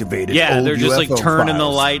reactivated. Yeah, old they're just UFO like turning files. the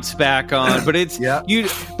lights back on. But it's Yeah.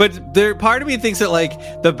 But there, part of me thinks that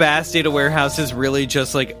like the Bass Data Warehouse is really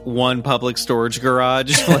just like one public storage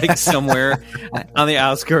garage, like somewhere on the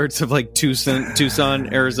outskirts of like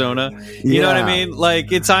Tucson, Arizona. You know what I mean?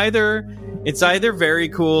 Like it's either very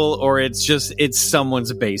cool or it's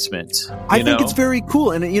someone's basement. I think it's very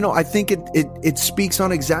cool. And, I think it speaks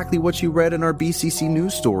on exactly what you read in our BCC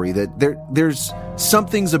news story, that there's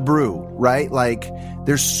something's a brew, right? Like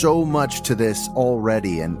there's so much to this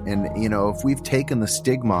already. And if we've taken the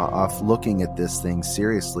stigma off looking at this thing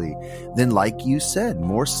seriously, then like you said,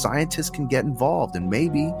 more scientists can get involved and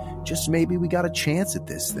maybe, just maybe, we got a chance at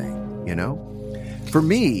this thing, For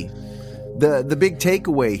me, the big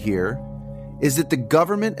takeaway here is that the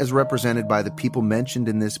government, as represented by the people mentioned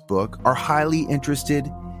in this book, are highly interested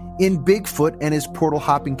in Bigfoot and his portal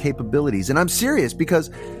hopping capabilities. And I'm serious,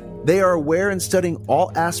 because they are aware and studying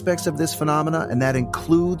all aspects of this phenomena, and that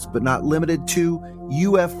includes, but not limited to,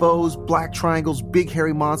 UFOs, black triangles, big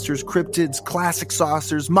hairy monsters, cryptids, classic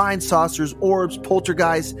saucers, mind saucers, orbs,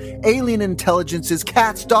 poltergeists, alien intelligences,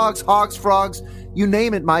 cats, dogs, hogs, frogs, you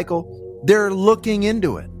name it, Michael. They're looking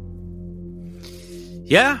into it.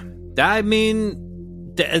 Yeah. I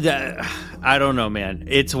mean, I don't know, man.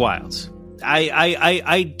 It's wild.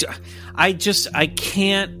 I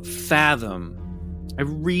can't fathom. I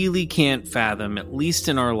really can't fathom, at least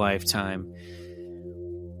in our lifetime,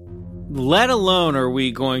 let alone are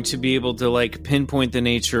we going to be able to like pinpoint the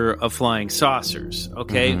nature of flying saucers.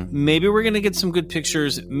 Okay. Mm-hmm. Maybe we're going to get some good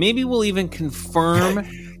pictures. Maybe we'll even confirm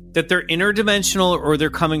that they're interdimensional or they're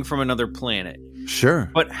coming from another planet. Sure.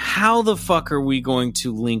 But how the fuck are we going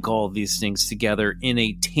to link all these things together in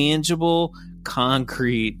a tangible,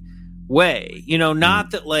 concrete way.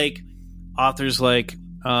 Not that like authors like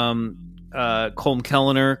Colm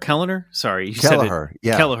Kelleher, sorry, you Kelleher, said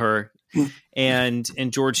it, Kelleher,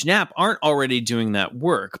 and George Knapp aren't already doing that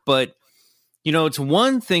work. But it's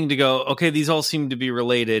one thing to go, okay, these all seem to be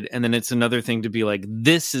related, and then it's another thing to be like,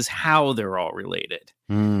 this is how they're all related.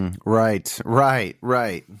 Right.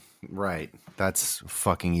 That's a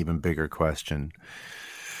fucking even bigger question.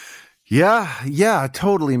 Yeah,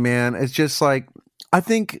 totally, man. It's just like, I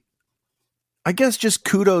guess just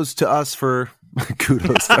kudos to us for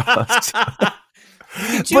kudos to us.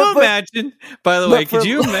 Could you imagine, by the way, could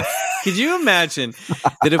you imagine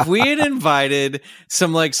that if we had invited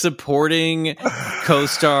some like supporting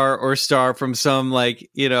co-star or star from some like,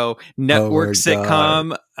 network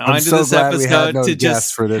sitcom onto this episode to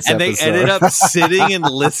just, and episode. They ended up sitting and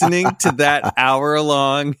listening to that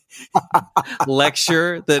hour-long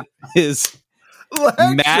lecture that is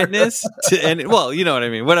madness and well, you know what I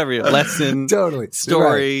mean, whatever, lesson, totally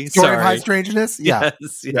story of high strangeness.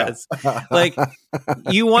 Yes. Like,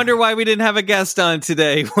 you wonder why we didn't have a guest on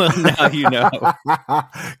today. Well, now you know,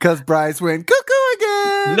 because Bryce went cuckoo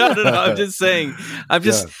again. No, I'm just saying, I'm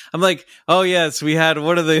like, oh yes, we had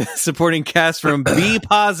one of the supporting cast from Be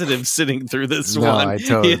Positive sitting through this one. I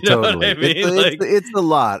totally, what I mean? It's a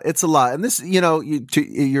lot, and this,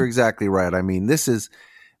 you're exactly right. I mean, this is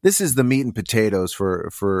the meat and potatoes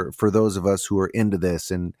for those of us who are into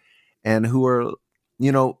this and who are,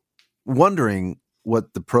 wondering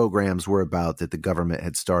what the programs were about that the government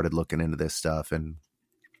had started looking into this stuff. And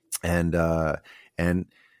I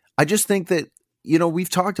just think that, we've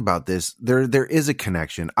talked about this. There is a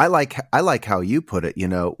connection. I like how you put it.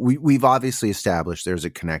 We've obviously established there's a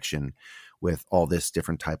connection with all this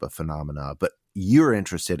different type of phenomena, but you're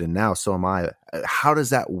interested, and now so am I. How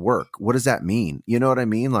does that work? What does that mean? You know what I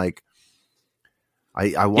mean? Like,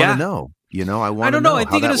 I want to know. I don't know. I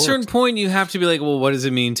think at a certain point you have to be like, well, what does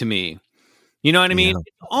it mean to me? You know what I mean?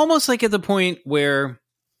 Almost like at the point where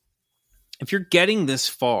if you're getting this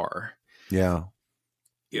far,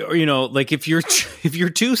 like if your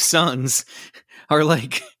two sons are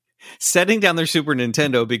like setting down their Super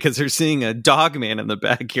Nintendo because they're seeing a dog man in the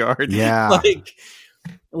backyard,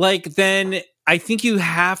 like then I think you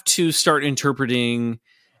have to start interpreting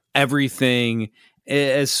everything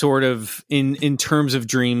as sort of in terms of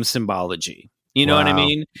dream symbology. You know what I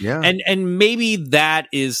mean? Yeah. And maybe that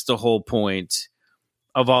is the whole point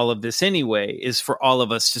of all of this anyway, is for all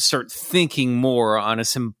of us to start thinking more on a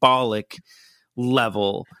symbolic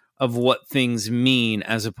level of what things mean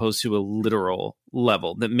as opposed to a literal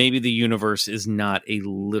level, that maybe the universe is not a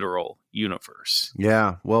literal universe.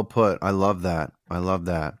 Yeah, well put. I love that.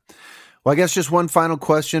 Well, I guess just one final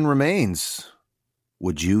question remains.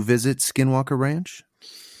 Would you visit Skinwalker Ranch?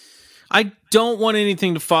 I don't want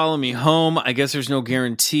anything to follow me home. I guess there's no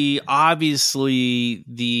guarantee. Obviously,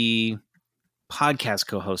 the podcast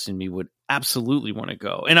co-host in me would absolutely want to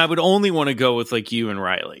go. And I would only want to go with like you and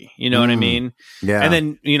Riley. You know what I mean? Yeah. And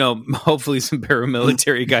then, hopefully some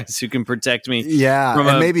paramilitary guys who can protect me. Yeah. From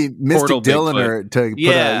and maybe Mystic Dylan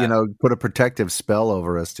to put a protective spell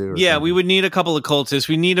over us too. Yeah. Something. We would need a couple of cultists.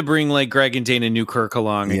 We need to bring like Greg and Dana Newkirk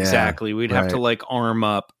along. Yeah, exactly. We'd have to like arm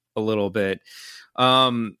up a little bit.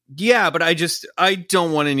 But I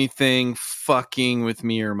don't want anything fucking with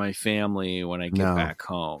me or my family when I get back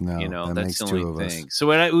home. That's the only thing. So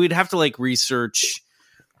we'd have to like research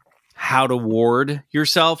how to ward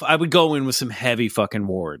yourself. I would go in with some heavy fucking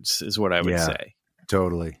wards is what I would say.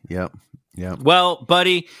 Totally. Yep. Well,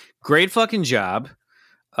 buddy, great fucking job.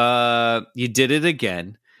 You did it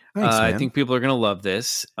again. Thanks, I think people are going to love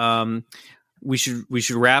this. We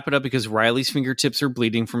should wrap it up because Riley's fingertips are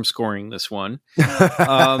bleeding from scoring this one.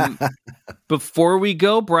 Before we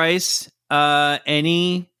go, Bryce,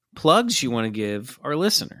 any plugs you want to give our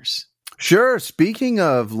listeners? Sure. Speaking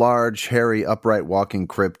of large, hairy, upright walking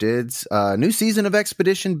cryptids, new season of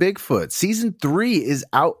Expedition Bigfoot. Season 3 is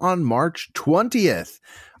out on March 20th.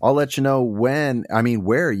 I'll let you know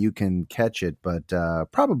where you can catch it, but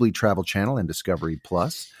probably Travel Channel and Discovery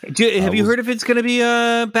Plus. Have you heard if it's going to be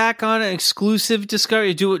back on an exclusive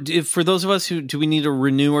Discovery? For those of us do we need to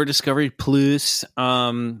renew our Discovery Plus?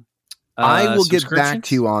 I will get back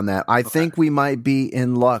to you on that. I think we might be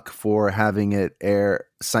in luck for having it air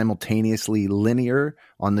simultaneously linear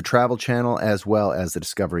on the Travel Channel as well as the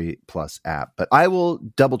Discovery Plus app. But I will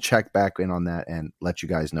double check back in on that and let you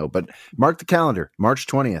guys know. But mark the calendar, March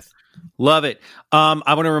 20th. Love it.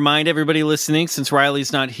 I want to remind everybody listening, since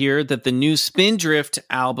Riley's not here, that the new Spindrift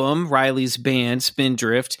album, Riley's band,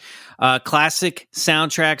 Spindrift, Classic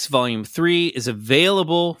Soundtracks Volume 3, is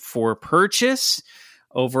available for purchase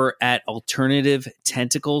over at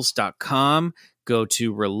alternativetentacles.com. go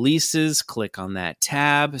to releases, click on that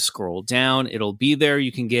tab, scroll down. It'll be there.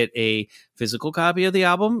 You can get a physical copy of the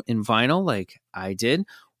album in vinyl like I did,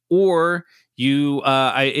 or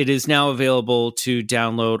it is now available to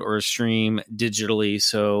download or stream digitally.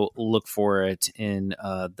 So look for it in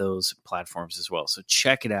those platforms as well. So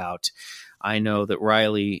check it out. I know that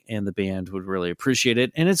Riley and the band would really appreciate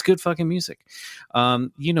it, and it's good fucking music.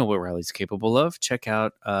 You know what Riley's capable of. Check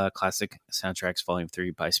out Classic Soundtracks Volume 3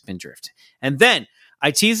 by Spindrift. And then, I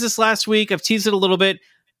teased this last week. I've teased it a little bit.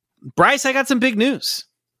 Bryce, I got some big news.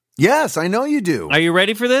 Yes, I know you do. Are you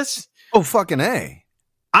ready for this? Oh, fucking A.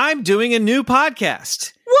 I'm doing a new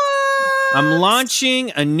podcast. What? I'm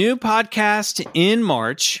launching a new podcast in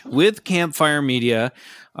March with Campfire Media.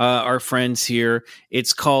 Our friends here.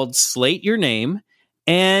 It's called Slate Your Name,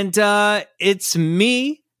 and it's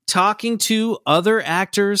me talking to other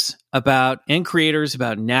actors and creators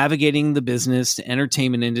about navigating the business, the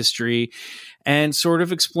entertainment industry, and sort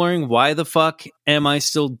of exploring why the fuck am I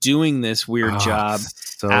still doing this weird job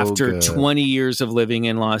after 20 years of living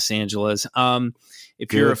in Los Angeles.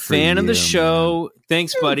 If you're a fan of the show,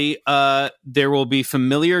 thanks, buddy. There will be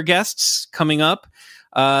familiar guests coming up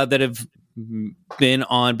that have been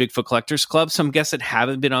on Bigfoot Collectors Club. Some guests that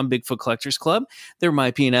haven't been on Bigfoot Collectors Club. There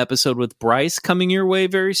might be an episode with Bryce coming your way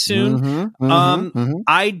very soon.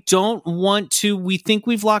 I don't want to. We think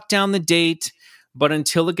we've locked down the date, but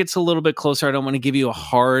until it gets a little bit closer, I don't want to give you a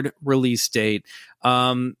hard release date.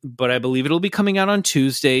 But I believe it'll be coming out on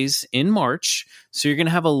Tuesdays in March. So you're going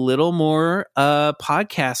to have a little more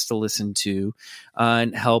podcasts to listen to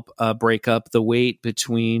and help break up the wait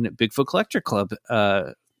between Bigfoot Collector Club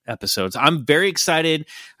episodes. I'm very excited.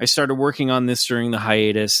 I started working on this during the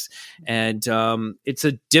hiatus, and it's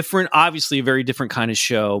obviously a very different kind of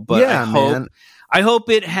show, but I hope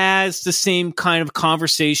it has the same kind of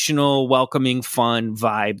conversational, welcoming, fun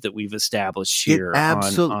vibe that we've established here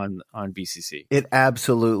on BCC. It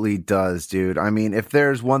absolutely does, dude. I mean, if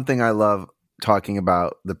there's one thing I love talking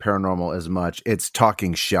about the paranormal as much, it's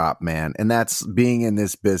talking shop, man. And that's being in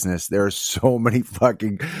this business. There are so many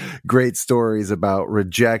fucking great stories about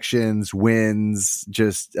rejections, wins,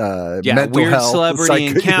 just mental weird health, celebrity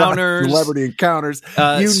encounters,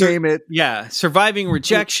 name it. Yeah, surviving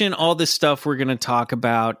rejection, all this stuff we're going to talk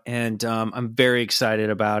about, and I'm very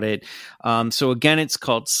excited about it. So again, it's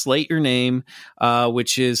called Slate Your Name,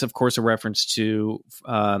 which is, of course, a reference to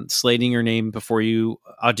slating your name before you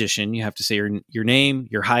audition. You have to say your name,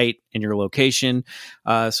 your height, and your location.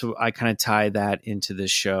 So I kind of tie that into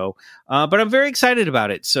this show. But I'm very excited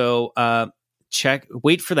about it. So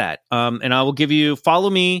wait for that. And I will follow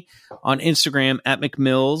me on Instagram at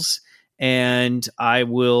McMills, and I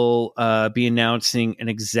will be announcing an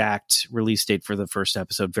exact release date for the first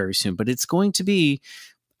episode very soon. But it's going to be,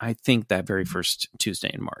 I think, that very first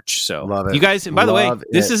Tuesday in March. So love it. You guys, by the way,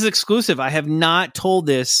 this is exclusive. I have not told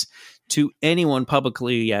this to anyone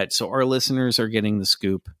publicly yet, so our listeners are getting the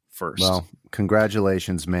scoop first. Well,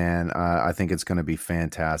 congratulations, man. I think it's going to be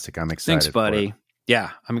fantastic. I'm excited. Thanks, buddy. Yeah,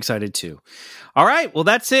 I'm excited too. All right, well,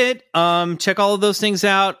 that's it. Check all of those things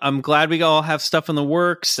out. I'm glad we all have stuff in the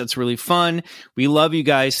works. That's really fun. We love you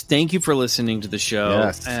guys. Thank you for listening to the show.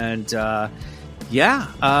 Yes. And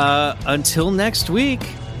until next week,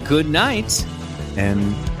 good night.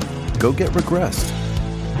 And go get regressed.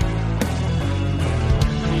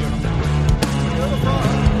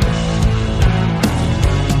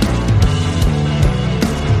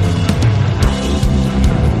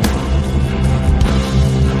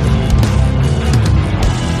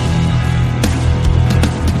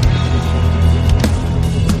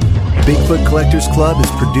 Bigfoot Collectors Club is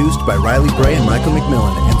produced by Riley Bray and Michael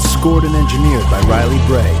McMillan and scored and engineered by Riley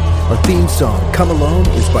Bray. Our theme song, Come Alone,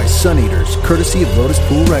 is by Sun Eaters, courtesy of Lotus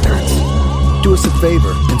Pool Records. Do us a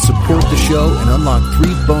favor and support the show and unlock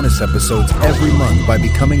 3 bonus episodes every month by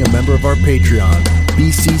becoming a member of our Patreon,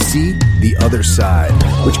 BCC The Other Side,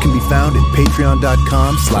 which can be found at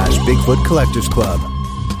patreon.com/Bigfoot Collectors Club.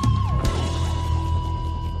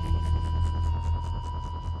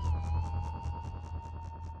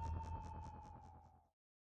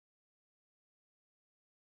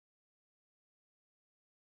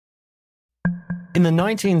 In the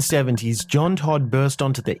 1970s, John Todd burst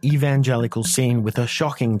onto the evangelical scene with a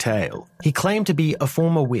shocking tale. He claimed to be a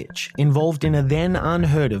former witch, involved in a then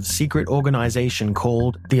unheard-of secret organization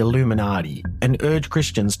called the Illuminati, and urged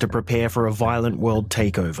Christians to prepare for a violent world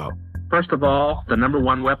takeover. First of all, the number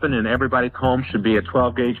one weapon in everybody's home should be a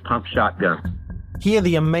 12-gauge pump shotgun. Hear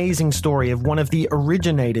the amazing story of one of the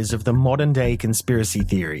originators of the modern-day conspiracy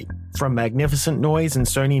theory. From Magnificent Noise and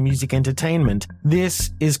Sony Music Entertainment,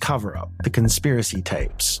 this is Cover Up, the Conspiracy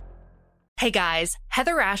Tapes. Hey guys,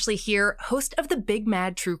 Heather Ashley here, host of the Big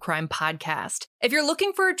Mad True Crime Podcast. If you're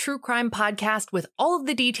looking for a true crime podcast with all of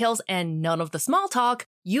the details and none of the small talk,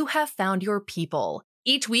 you have found your people.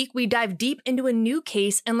 Each week, we dive deep into a new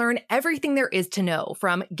case and learn everything there is to know,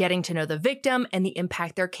 from getting to know the victim and the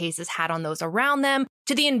impact their case has had on those around them,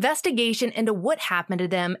 to the investigation into what happened to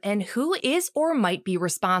them and who is or might be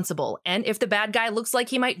responsible. And if the bad guy looks like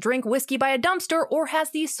he might drink whiskey by a dumpster or has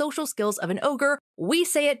the social skills of an ogre, we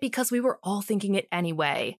say it because we were all thinking it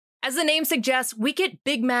anyway. As the name suggests, we get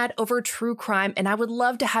big mad over true crime, and I would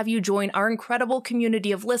love to have you join our incredible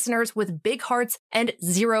community of listeners with big hearts and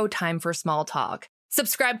zero time for small talk.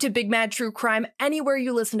 Subscribe to Big Mad True Crime anywhere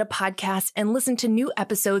you listen to podcasts and listen to new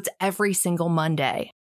episodes every single Monday.